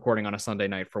with us recording on a Sunday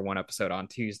night for one episode on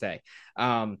Tuesday.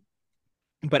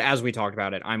 But as we talked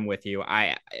about it, I'm with you.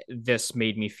 This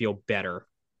made me feel better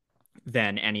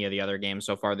than any of the other games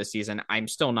so far this season. I'm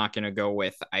still not going to go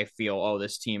with, I feel,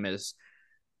 this team is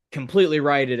completely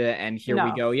righted it, and here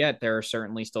we go. Yet there are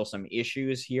certainly still some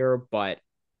issues here, but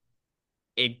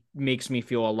it makes me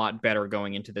feel a lot better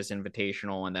going into this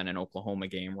Invitational and then an Oklahoma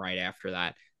game right after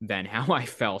that than how I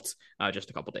felt just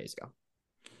a couple days ago.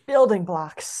 Building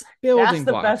blocks. That's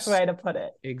the best way to put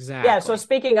it. Exactly. Yeah, so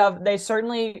speaking of, they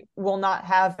certainly will not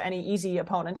have any easy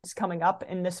opponents coming up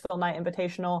in this Phil Knight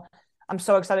Invitational. I'm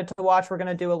so excited to watch. We're going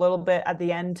to do a little bit at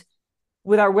the end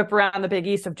with our whip around the Big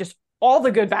East of just all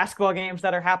the good basketball games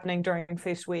that are happening during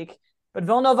Face Week. But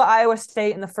Villanova, Iowa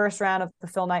State in the first round of the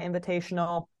Phil Knight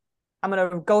Invitational. I'm going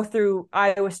to go through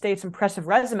Iowa State's impressive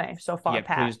resume so far,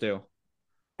 Pat. Please do.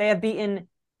 They have beaten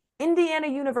Indiana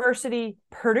University,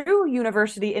 Purdue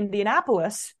University,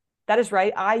 Indianapolis. That is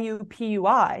right,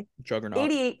 IUPUI. Juggernaut.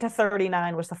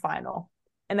 88-39 was the final.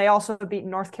 And they also beat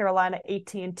North Carolina,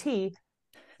 AT&T,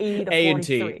 80 to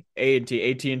A&T, 43.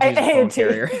 A&T, AT&T is a phone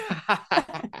carrier.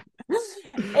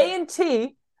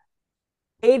 A&T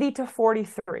 80 to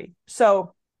 43.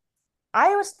 So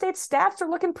Iowa State stats are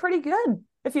looking pretty good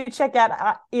if you check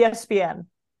out ESPN.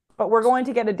 But we're going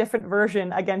to get a different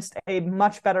version against a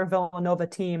much better Villanova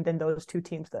team than those two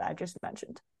teams that I just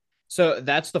mentioned. So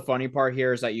that's the funny part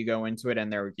here is that you go into it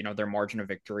and their margin of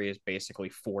victory is basically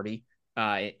 40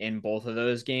 in both of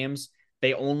those games.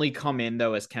 They only come in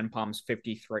though as KenPom's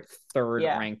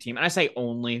 53rd ranked team. And I say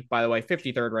only, by the way,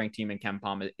 53rd ranked team in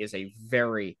KenPom is a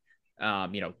very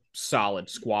solid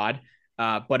squad.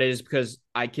 But it is because,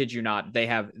 I kid you not, they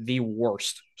have the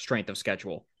worst strength of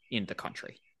schedule in the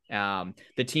country.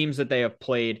 The teams that they have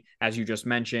played, as you just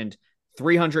mentioned,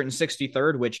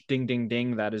 363rd, which ding, ding,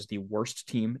 ding, that is the worst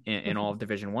team in all of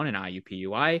Division I in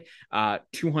IUPUI,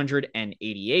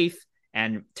 288th.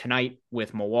 And tonight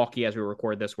with Milwaukee, as we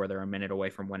record this, where they're a minute away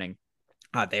from winning,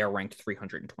 they are ranked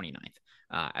 329th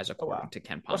as according to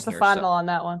KenPom. What's the final on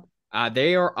that one?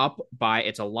 They are up by,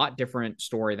 it's a lot different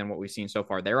story than what we've seen so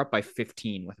far. They're up by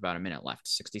 15 with about a minute left,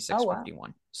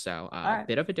 66-51. So a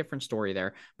bit of a different story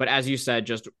there. But as you said,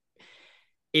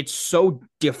 it's so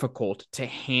difficult to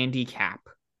handicap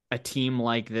a team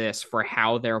like this for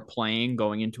how they're playing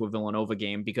going into a Villanova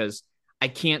game, because I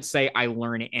can't say I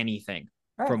learn anything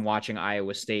from watching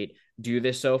Iowa State do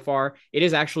this so far. It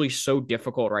is actually so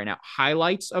difficult right now.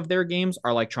 Highlights of their games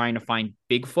are like trying to find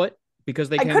Bigfoot, because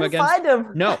they came against find him.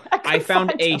 No, I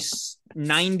found a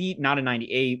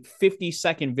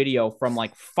 50-second video from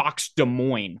like Fox Des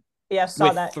Moines. Yeah,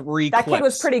 saw that. That clips. Kid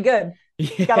was pretty good.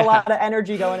 Yeah. Got a lot of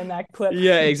energy going in that clip.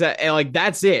 Yeah, exactly. And like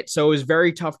that's it. So it was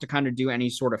very tough to kind of do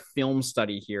any sort of film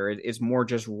study here. It's more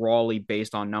just rawly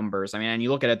based on numbers. I mean, and you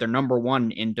look at it, they're number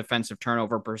 1 in defensive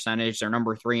turnover percentage. They're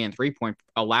number 3 in 3-point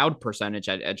allowed percentage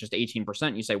at just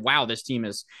 18%. You say, wow, this team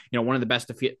is, one of the best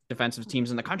defensive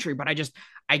teams in the country. But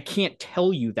I can't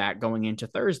tell you that going into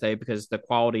Thursday, because the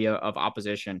quality of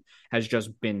opposition has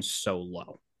just been so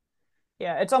low.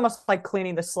 Yeah, it's almost like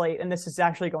cleaning the slate, and this is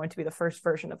actually going to be the first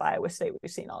version of Iowa State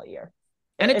we've seen all year.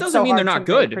 And it doesn't mean they're not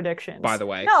good, predictions. By the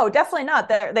way. No, definitely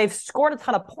not. They've scored a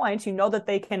ton of points. You know that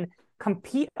they can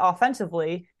compete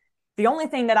offensively. The only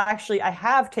thing that actually I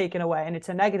have taken away, and it's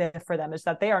a negative for them, is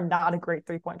that they are not a great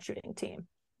three-point shooting team.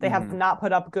 They have not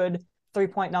put up good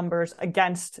three-point numbers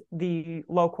against the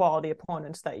low-quality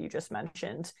opponents that you just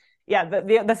mentioned. Yeah,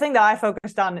 the thing that I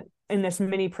focused on in this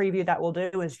mini preview that we'll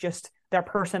do is just their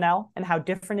personnel and how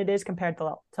different it is compared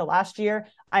to last year.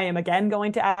 I am again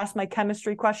going to ask my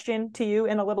chemistry question to you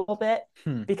in a little bit,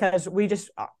 because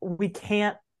we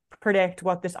can't predict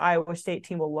what this Iowa State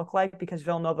team will look like, because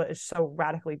Villanova is so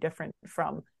radically different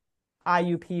from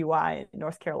IUPUI and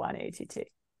North Carolina ATT.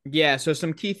 Yeah, so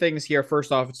some key things here.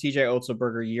 First off, it's TJ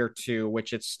Otzelberger year 2,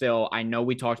 which it's still, I know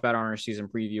we talked about on our season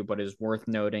preview, but is worth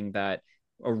noting that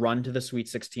a run to the Sweet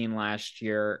 16 last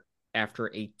year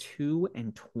after a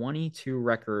 2-22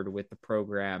 record with the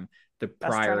program the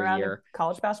prior year.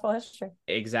 College basketball history.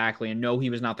 Exactly. And no, he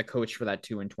was not the coach for that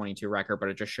 2-22 record, but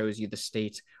it just shows you the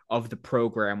state of the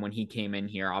program when he came in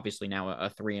here. Obviously now a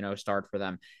 3-0 start for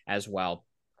them as well.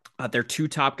 Their 2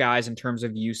 top guys in terms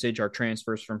of usage are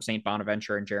transfers from St.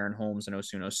 Bonaventure and Jaron Holmes and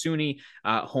Osun Osuni.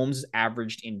 Holmes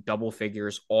averaged in double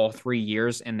figures all 3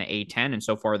 years in the A10, and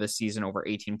so far this season over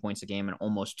 18 points a game and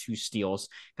almost 2 steals,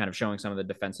 kind of showing some of the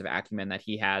defensive acumen that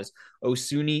he has.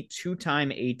 Osuni, 2-time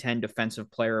A10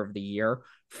 Defensive Player of the Year.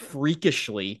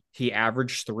 Freakishly, he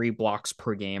averaged 3 blocks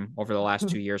per game over the last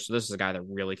 2 years. So this is a guy that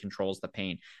really controls the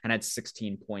paint and had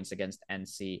 16 points against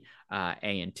NC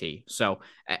A&T. So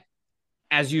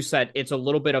as you said, it's a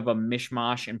little bit of a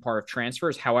mishmash in part of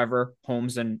transfers. However,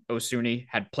 Holmes and Osuni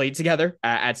had played together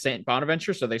at St.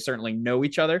 Bonaventure, so they certainly know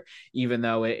each other, even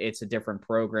though it's a different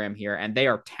program here. And they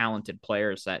are talented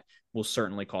players that will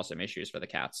certainly cause some issues for the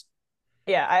Cats.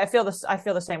 Yeah, I feel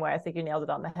the same way. I think you nailed it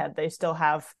on the head. They still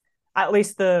have, at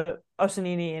least the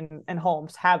Osunini and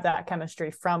Holmes have that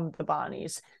chemistry from the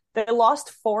Bonnies. They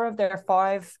lost 4 of their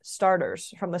 5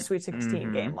 starters from the Sweet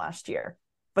 16 game last year,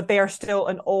 but they are still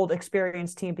an old,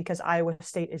 experienced team because Iowa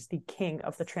State is the king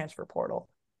of the transfer portal.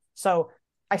 So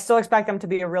I still expect them to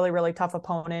be a really, really tough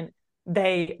opponent.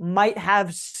 They might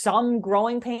have some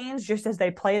growing pains just as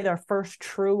they play their first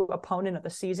true opponent of the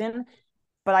season.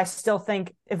 But I still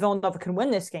think if Villanova can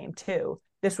win this game too,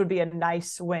 this would be a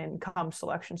nice win come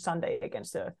Selection Sunday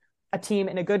against a team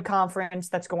in a good conference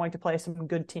that's going to play some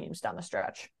good teams down the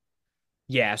stretch.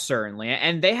 Yeah, certainly.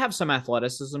 And they have some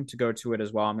athleticism to go to it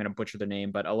as well. I'm going to butcher the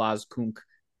name, but Alaz Kunk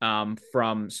from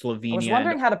I was Slovenia.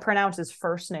 wondering how to pronounce his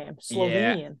first name. Yeah,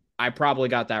 Slovenian. I probably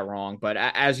got that wrong, but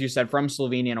as you said, from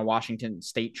Slovenia and a Washington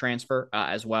State transfer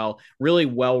as well. Really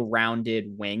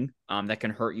well-rounded wing that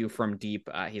can hurt you from deep.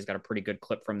 He's got a pretty good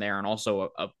clip from there, and also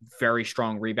a very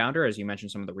strong rebounder, as you mentioned,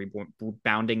 some of the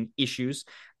rebounding issues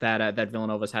that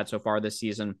Villanova's had so far this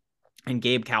season. And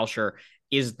Gabe Kalsher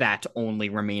is that only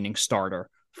remaining starter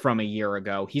from a year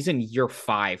ago. He's in year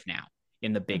 5 now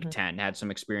in the Big Ten. Had some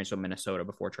experience with Minnesota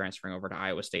before transferring over to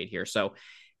Iowa State here. So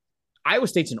Iowa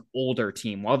State's an older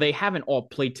team. While they haven't all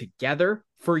played together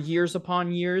for years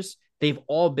upon years, they've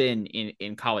all been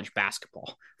in college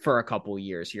basketball for a couple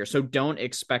years here. So don't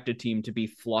expect a team to be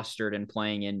flustered and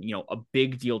playing in, a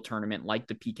big deal tournament like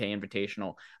the PK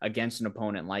Invitational against an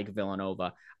opponent like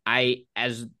Villanova.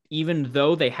 Even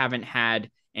though they haven't had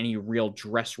any real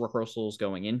dress rehearsals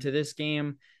going into this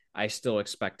game, I still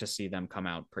expect to see them come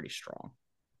out pretty strong.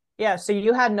 Yeah, so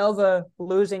you had Nova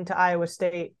losing to Iowa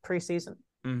State preseason.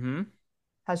 Mm-hmm.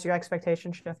 Has your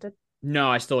expectation shifted? No,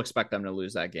 I still expect them to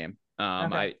lose that game.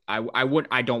 Okay.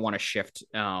 I don't want to shift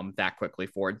that quickly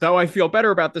forward. Though I feel better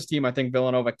about this team. I think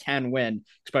Villanova can win,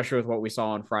 especially with what we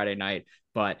saw on Friday night.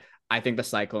 But I think the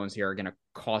Cyclones here are going to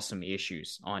cause some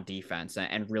issues on defense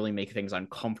and really make things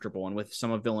uncomfortable. And with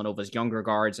some of Villanova's younger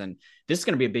guards, and this is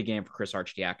going to be a big game for Chris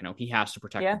Arcidiacono. He has to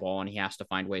protect the ball and he has to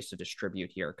find ways to distribute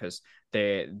here because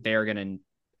there's going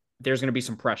to be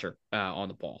some pressure on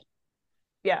the ball.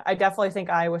 Yeah, I definitely think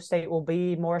Iowa State will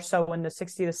be more so in the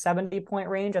 60 to 70 point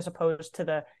range as opposed to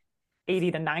the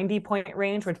 80 to 90 point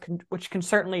range, which can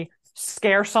certainly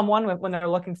scare someone when they're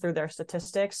looking through their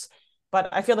statistics. But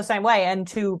I feel the same way. And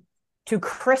to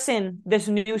christen this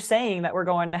new saying that we're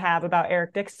going to have about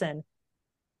Eric Dixon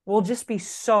will just be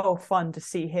so fun to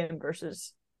see him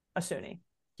versus Asuni.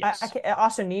 Yes.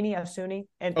 Asuni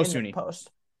in the post.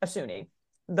 Asuni.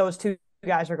 Those two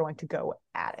guys are going to go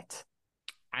at it.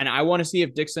 And I want to see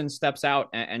if Dixon steps out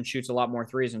and shoots a lot more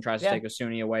threes and tries to take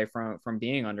Asuni away from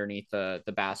being underneath the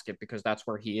basket, because that's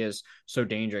where he is so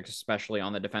dangerous, especially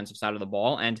on the defensive side of the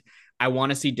ball. And I want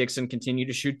to see Dixon continue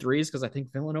to shoot threes because I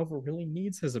think Villanova really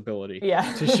needs his ability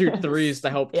to shoot threes to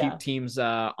help keep teams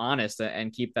honest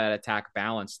and keep that attack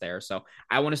balanced there. So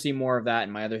I want to see more of that.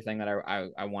 And my other thing that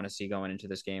I want to see going into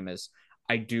this game is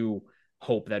I do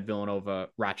hope that Villanova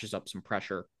ratchets up some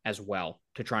pressure as well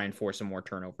to try and force some more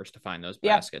turnovers to find those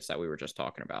baskets that we were just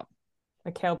talking about.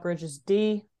 Mikal Bridges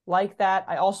D, like that.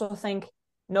 I also think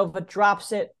Nova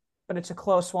drops it, but it's a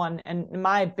close one. And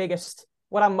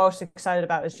what I'm most excited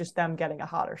about is just them getting a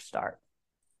hotter start.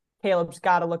 Caleb's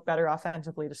got to look better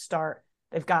offensively to start.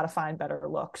 They've got to find better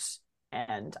looks.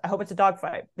 And I hope it's a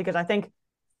dogfight because I think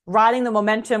riding the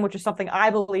momentum, which is something I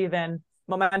believe in,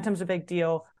 momentum's a big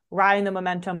deal. Riding the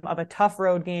momentum of a tough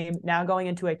road game, now going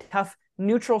into a tough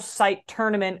neutral site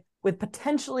tournament with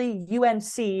potentially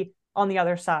UNC on the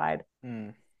other side.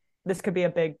 This could be a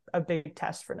big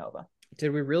test for Nova.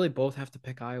 Did we really both have to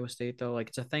pick Iowa State, though? Like,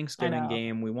 it's a Thanksgiving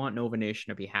game. We want Nova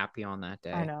Nation to be happy on that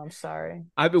day. I know. I'm sorry.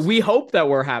 We hope that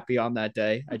we're happy on that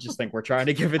day. I just think we're trying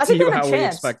to give it to you how we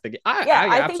expect the game.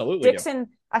 I absolutely do.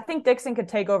 I think Dixon could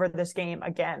take over this game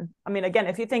again. I mean, again,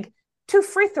 if you think 2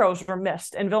 free throws were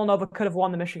missed and Villanova could have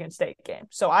won the Michigan State game.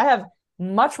 So I have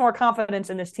much more confidence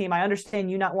in this team. I understand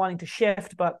you not wanting to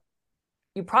shift, but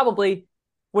you probably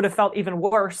would have felt even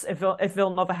worse if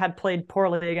Villanova had played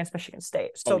poorly against Michigan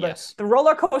State. So the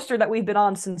roller coaster that we've been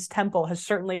on since Temple has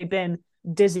certainly been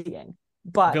dizzying.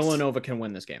 But Villanova can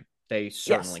win this game. They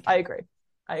certainly can. I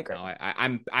agree. No,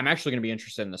 I'm actually going to be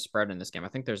interested in the spread in this game. I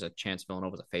think there's a chance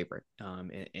Villanova's a favorite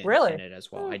in it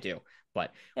as well. I do.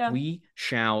 But we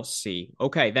shall see.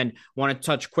 Okay, then want to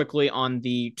touch quickly on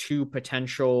the 2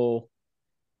 potential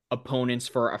opponents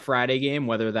for a Friday game,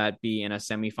 whether that be in a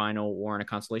semifinal or in a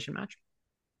consolation match?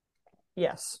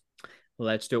 Yes.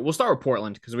 Let's do it. We'll start with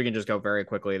Portland because we can just go very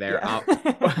quickly there. Yeah.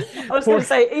 I was going to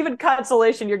say, even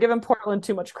consolation, you're giving Portland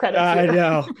too much credit. I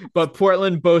know. But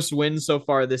Portland boasts wins so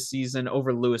far this season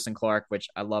over Lewis and Clark, which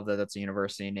I love that that's a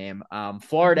university name.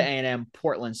 Florida A&M,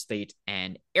 Portland State,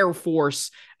 and Air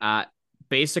Force.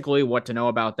 Basically, what to know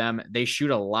about them, they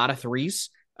shoot a lot of threes,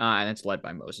 and it's led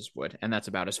by Moses Wood. And that's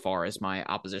about as far as my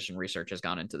opposition research has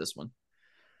gone into this one.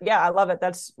 Yeah, I love it.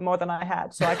 That's more than I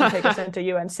had. So I can take us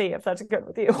into UNC if that's good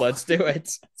with you. Let's do it.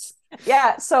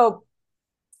 Yeah, so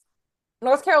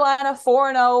North Carolina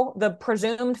 4-0, the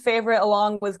presumed favorite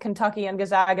along with Kentucky and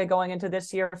Gonzaga going into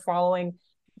this year following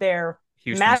their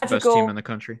Houston's the best team in the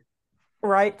country.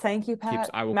 Right. Thank you, Pat.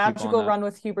 Magical run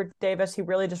with Hubert Davis. He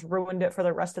really just ruined it for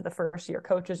the rest of the first-year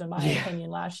coaches, in my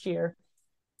opinion, last year.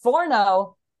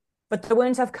 4-0, but the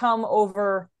wins have come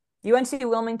over UNC,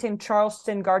 Wilmington,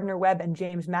 Charleston, Gardner-Webb, and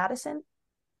James Madison.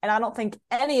 And I don't think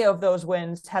any of those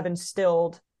wins have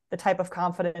instilled the type of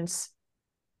confidence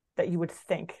that you would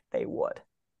think they would.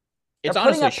 It's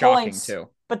honestly shocking too.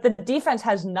 But the defense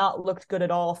has not looked good at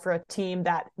all for a team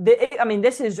that,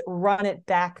 this is run it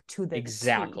back to the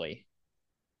exactly. T.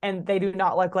 And they do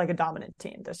not look like a dominant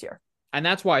team this year. And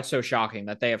that's why it's so shocking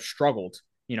that they have struggled,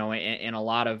 in a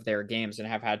lot of their games and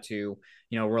have had to,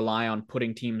 rely on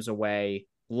putting teams away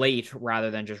late rather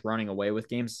than just running away with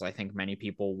games. I think many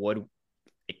people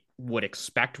would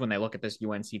expect when they look at this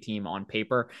UNC team on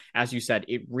paper. As you said,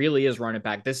 it really is run it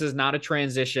back. This is not a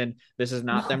transition. This is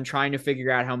not them trying to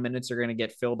figure out how minutes are going to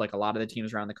get filled like a lot of the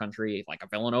teams around the country, like a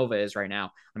Villanova is right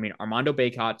now. I mean, Armando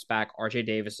Bacot's back. RJ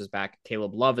Davis is back.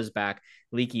 Caleb Love is back.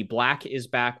 Leaky Black is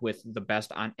back with the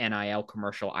best on NIL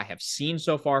commercial I have seen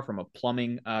so far from a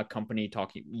plumbing company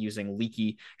using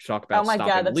Leaky to talk about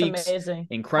stopping leaks. Amazing.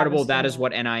 Incredible. That is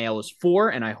what NIL is for,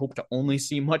 and I hope to only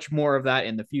see much more of that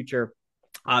in the future.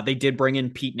 They did bring in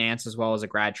Pete Nance as well as a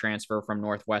grad transfer from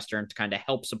Northwestern to kind of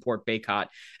help support Bacot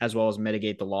as well as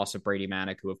mitigate the loss of Brady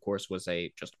Manick, who, of course, was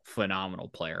a just phenomenal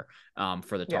player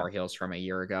for the Tar Heels from a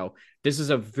year ago. This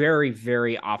is a very,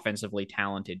 very offensively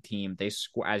talented team. They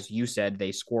score, as you said,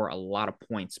 they score a lot of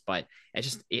points, but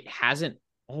it hasn't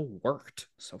all worked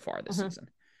so far this season.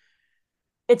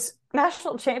 It's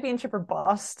national championship or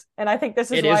bust. And I think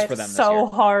this is why it's so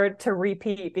hard to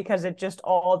repeat, because it just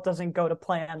all doesn't go to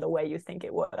plan the way you think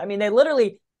it would. I mean, they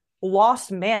literally lost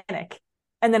Manick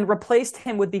and then replaced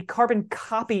him with the carbon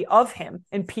copy of him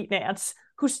in Pete Nance,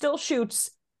 who still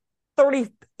shoots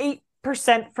 38%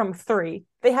 from three.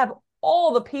 They have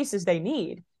all the pieces they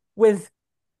need with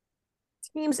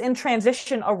teams in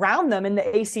transition around them in the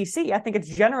ACC. I think it's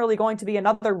generally going to be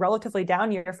another relatively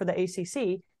down year for the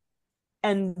ACC.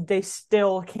 And they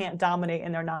still can't dominate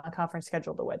in their non-conference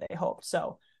schedule the way they hope.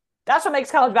 So that's what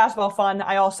makes college basketball fun.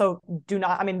 I also do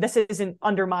not, this isn't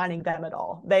undermining them at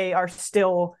all. They are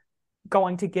still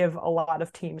going to give a lot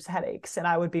of teams headaches, and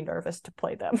I would be nervous to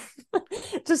play them,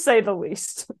 to say the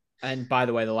least. And by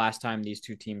the way, the last time these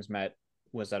two teams met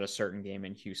was at a certain game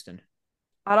in Houston.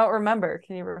 I don't remember.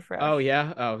 Can you refresh? Oh,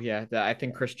 yeah. I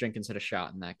think Chris Jenkins hit a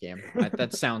shot in that game.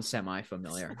 That sounds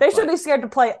semi-familiar. They should be scared to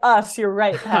play us. You're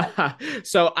right, Pat.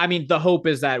 So, the hope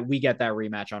is that we get that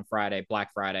rematch on Friday,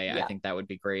 Black Friday. Yeah. I think that would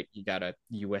be great. You got a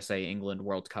USA-England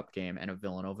World Cup game and a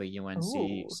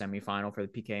Villanova-UNC semifinal for the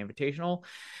PK Invitational.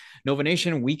 Nova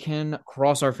Nation, we can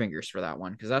cross our fingers for that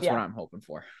one, because that's what I'm hoping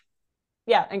for.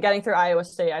 Yeah, and getting through Iowa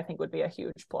State, I think, would be a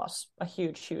huge plus, a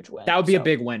huge win. That would be a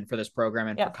big win for this program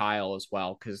and for Kyle as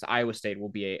well, because Iowa State will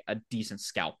be a decent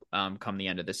scalp come the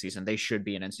end of the season. They should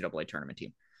be an NCAA tournament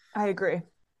team. I agree.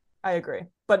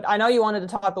 But I know you wanted to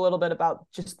talk a little bit about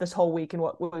just this whole week and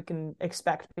what we can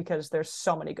expect, because there's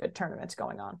so many good tournaments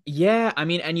going on. Yeah,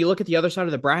 and you look at the other side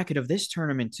of the bracket of this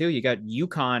tournament too. You got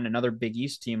UConn, another Big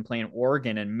East team, playing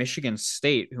Oregon, and Michigan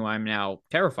State, who I'm now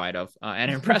terrified of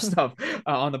and impressed of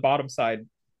on the bottom side,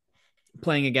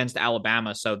 playing against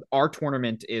Alabama. So our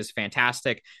tournament is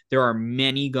fantastic. There are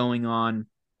many going on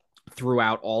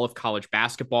throughout all of college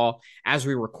basketball. As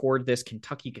we record this,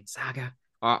 Kentucky Gonzaga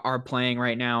are playing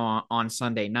right now on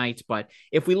Sunday night. But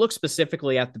if we look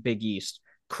specifically at the Big East,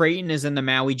 Creighton is in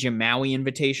the Jim Maui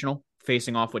Invitational,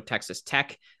 facing off with Texas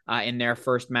Tech in their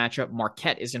first matchup.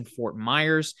 Marquette is in Fort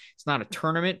Myers. It's not a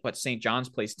tournament, but St. John's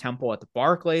plays Temple at the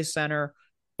Barclays Center.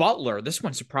 Butler, this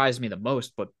one surprised me the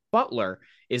most, but Butler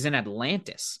is in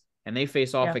Atlantis, and they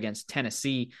face off against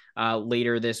Tennessee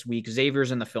later this week.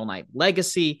 Xavier's in the Phil Knight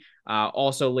Legacy,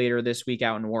 also later this week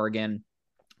out in Oregon.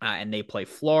 And they play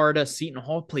Florida. Seton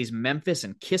Hall plays Memphis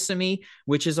and Kissimmee,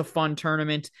 which is a fun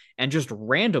tournament. And just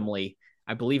randomly,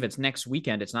 I believe it's next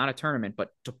weekend. It's not a tournament, but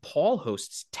DePaul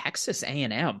hosts Texas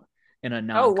A&M in a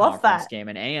non-conference game,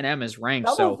 and A&M is ranked.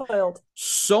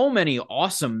 So many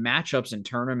awesome matchups and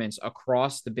tournaments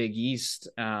across the Big East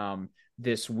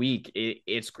this week.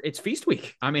 It's feast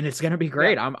week. It's going to be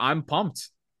great. Yeah. I'm pumped.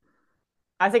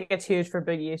 I think it's huge for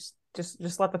Big East.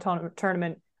 Just let the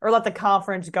tournament or let the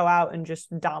conference go out and just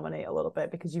dominate a little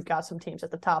bit, because you've got some teams at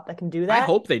the top that can do that. I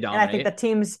hope they dominate. And I think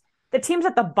the teams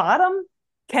at the bottom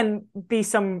can be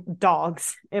some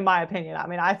dogs, in my opinion.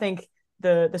 I think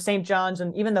the St. John's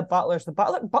and even the Butler's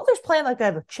playing like they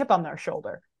have a chip on their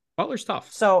shoulder. Butler's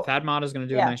tough. So Thad Matta is going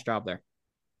to do a nice job there.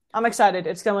 I'm excited.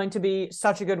 It's going to be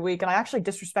such a good week. And I actually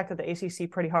disrespected the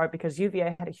ACC pretty hard, because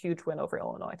UVA had a huge win over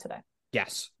Illinois today.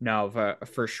 Yes, no,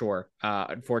 for sure.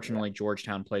 Unfortunately,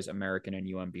 Georgetown plays American and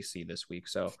UMBC this week,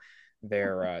 so they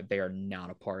are not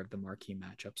a part of the marquee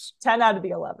matchups. 10 out of the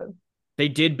 11. They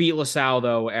did beat LaSalle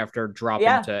though after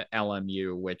dropping to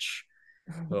LMU, which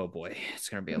oh boy, it's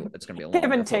gonna be a long give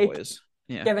and take.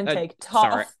 Yeah. Give and take.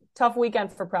 Tough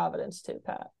weekend for Providence too,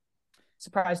 Pat.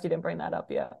 Surprised you didn't bring that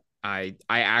up yet. I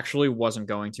actually wasn't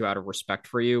going to out of respect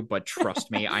for you, but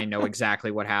trust me, I know exactly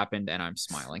what happened and I'm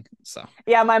smiling. So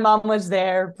yeah, my mom was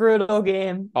there. Brutal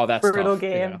game. Oh, that's brutal tough.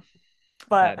 game. Yeah.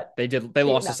 But they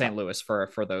lost to St. Louis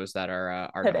for those that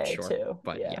are not sure. Too.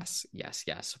 But yeah.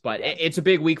 yes. But it's a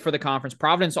big week for the conference.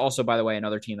 Providence also, by the way,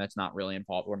 another team that's not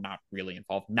involved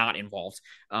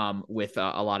with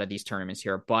a lot of these tournaments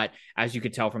here. But as you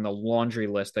could tell from the laundry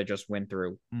list I just went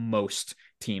through, most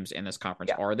teams in this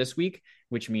conference are this week,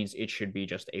 which means it should be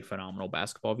just a phenomenal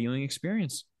basketball viewing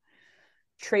experience.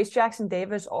 Trace Jackson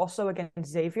Davis also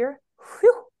against Xavier.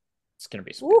 Whew. It's gonna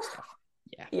be some good stuff.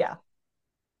 Yeah.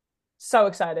 So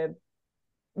excited.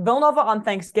 Villanova on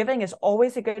Thanksgiving is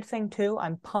always a good thing too.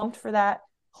 I'm pumped for that.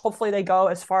 Hopefully they go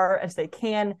as far as they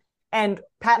can. And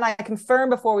Pat and I confirmed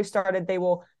before we started, they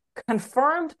will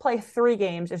confirmed play 3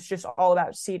 games. It's just all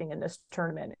about seeding in this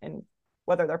tournament and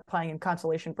whether they're playing in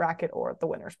consolation bracket or the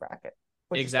winner's bracket.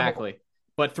 Exactly.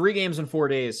 But 3 games in 4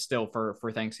 days still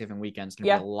for Thanksgiving weekend is going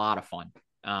to be a lot of fun.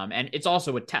 And it's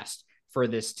also a test for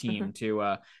this team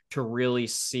to really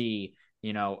see,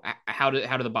 how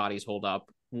do the bodies hold up?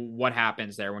 What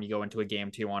happens there when you go into a game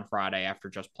 2 on Friday after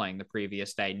just playing the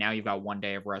previous day? Now you've got 1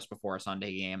 day of rest before a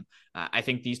Sunday game. I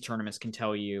think these tournaments can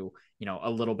tell you,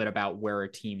 a little bit about where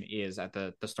a team is at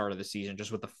the start of the season,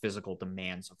 just with the physical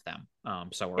demands of them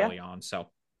so early on.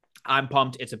 So I'm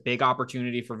pumped. It's a big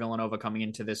opportunity for Villanova coming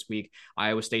into this week.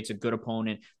 Iowa State's a good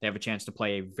opponent. They have a chance to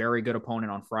play a very good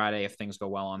opponent on Friday if things go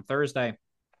well on Thursday.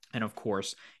 And of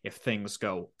course, if things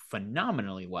go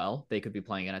phenomenally well, they could be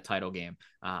playing in a title game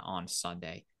on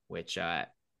Sunday, which,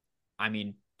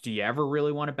 do you ever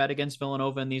really want to bet against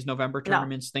Villanova in these November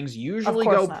tournaments? No. Things usually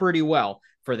go pretty well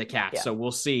for the Cats. Yeah. So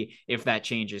we'll see if that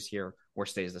changes here or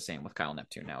stays the same with Kyle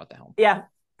Neptune now at the helm. Yeah,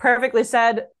 perfectly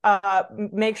said.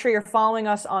 Make sure you're following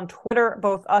us on Twitter,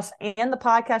 both us and the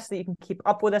podcast, so that you can keep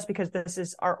up with us, because this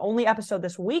is our only episode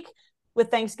this week with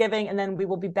Thanksgiving. And then we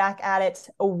will be back at it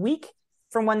a week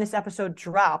from when this episode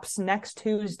drops next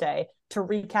Tuesday to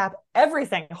recap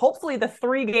everything. Hopefully the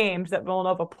 3 games that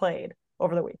Villanova played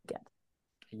over the weekend.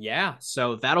 Yeah,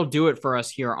 so that'll do it for us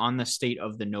here on the State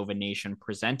of the Nova Nation,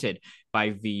 presented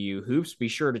by VU Hoops. Be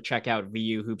sure to check out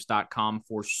vuhoops.com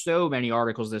for so many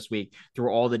articles this week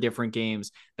through all the different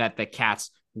games that the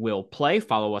Cats will play.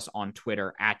 Follow us on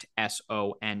Twitter at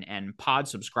SONNPod.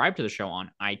 Subscribe to the show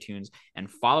on iTunes and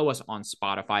follow us on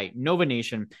Spotify. Nova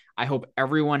Nation, I hope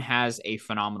everyone has a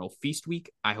phenomenal feast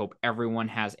week. I hope everyone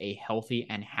has a healthy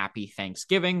and happy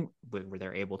Thanksgiving where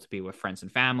they're able to be with friends and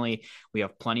family. We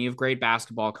have plenty of great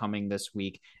basketball coming this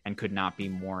week and could not be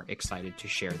more excited to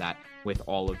share that with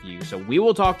all of you. So we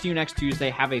will talk to you next Tuesday.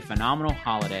 Have a phenomenal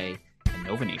holiday. And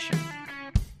Nova Nation,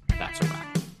 that's a wrap.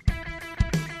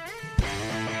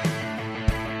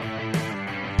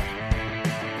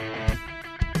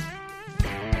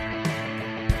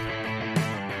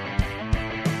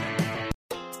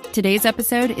 Today's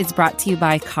episode is brought to you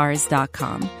by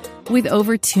Cars.com. With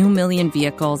over 2 million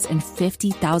vehicles and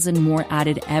 50,000 more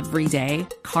added every day,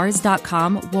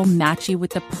 Cars.com will match you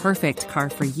with the perfect car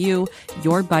for you,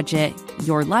 your budget,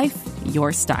 your life,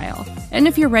 your style. And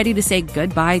if you're ready to say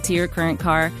goodbye to your current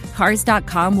car,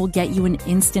 Cars.com will get you an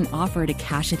instant offer to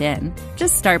cash it in.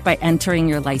 Just start by entering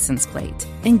your license plate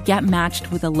and get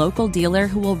matched with a local dealer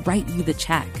who will write you the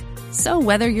check. So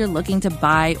whether you're looking to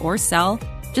buy or sell,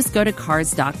 just go to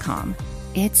Cars.com.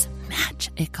 It's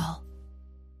magical.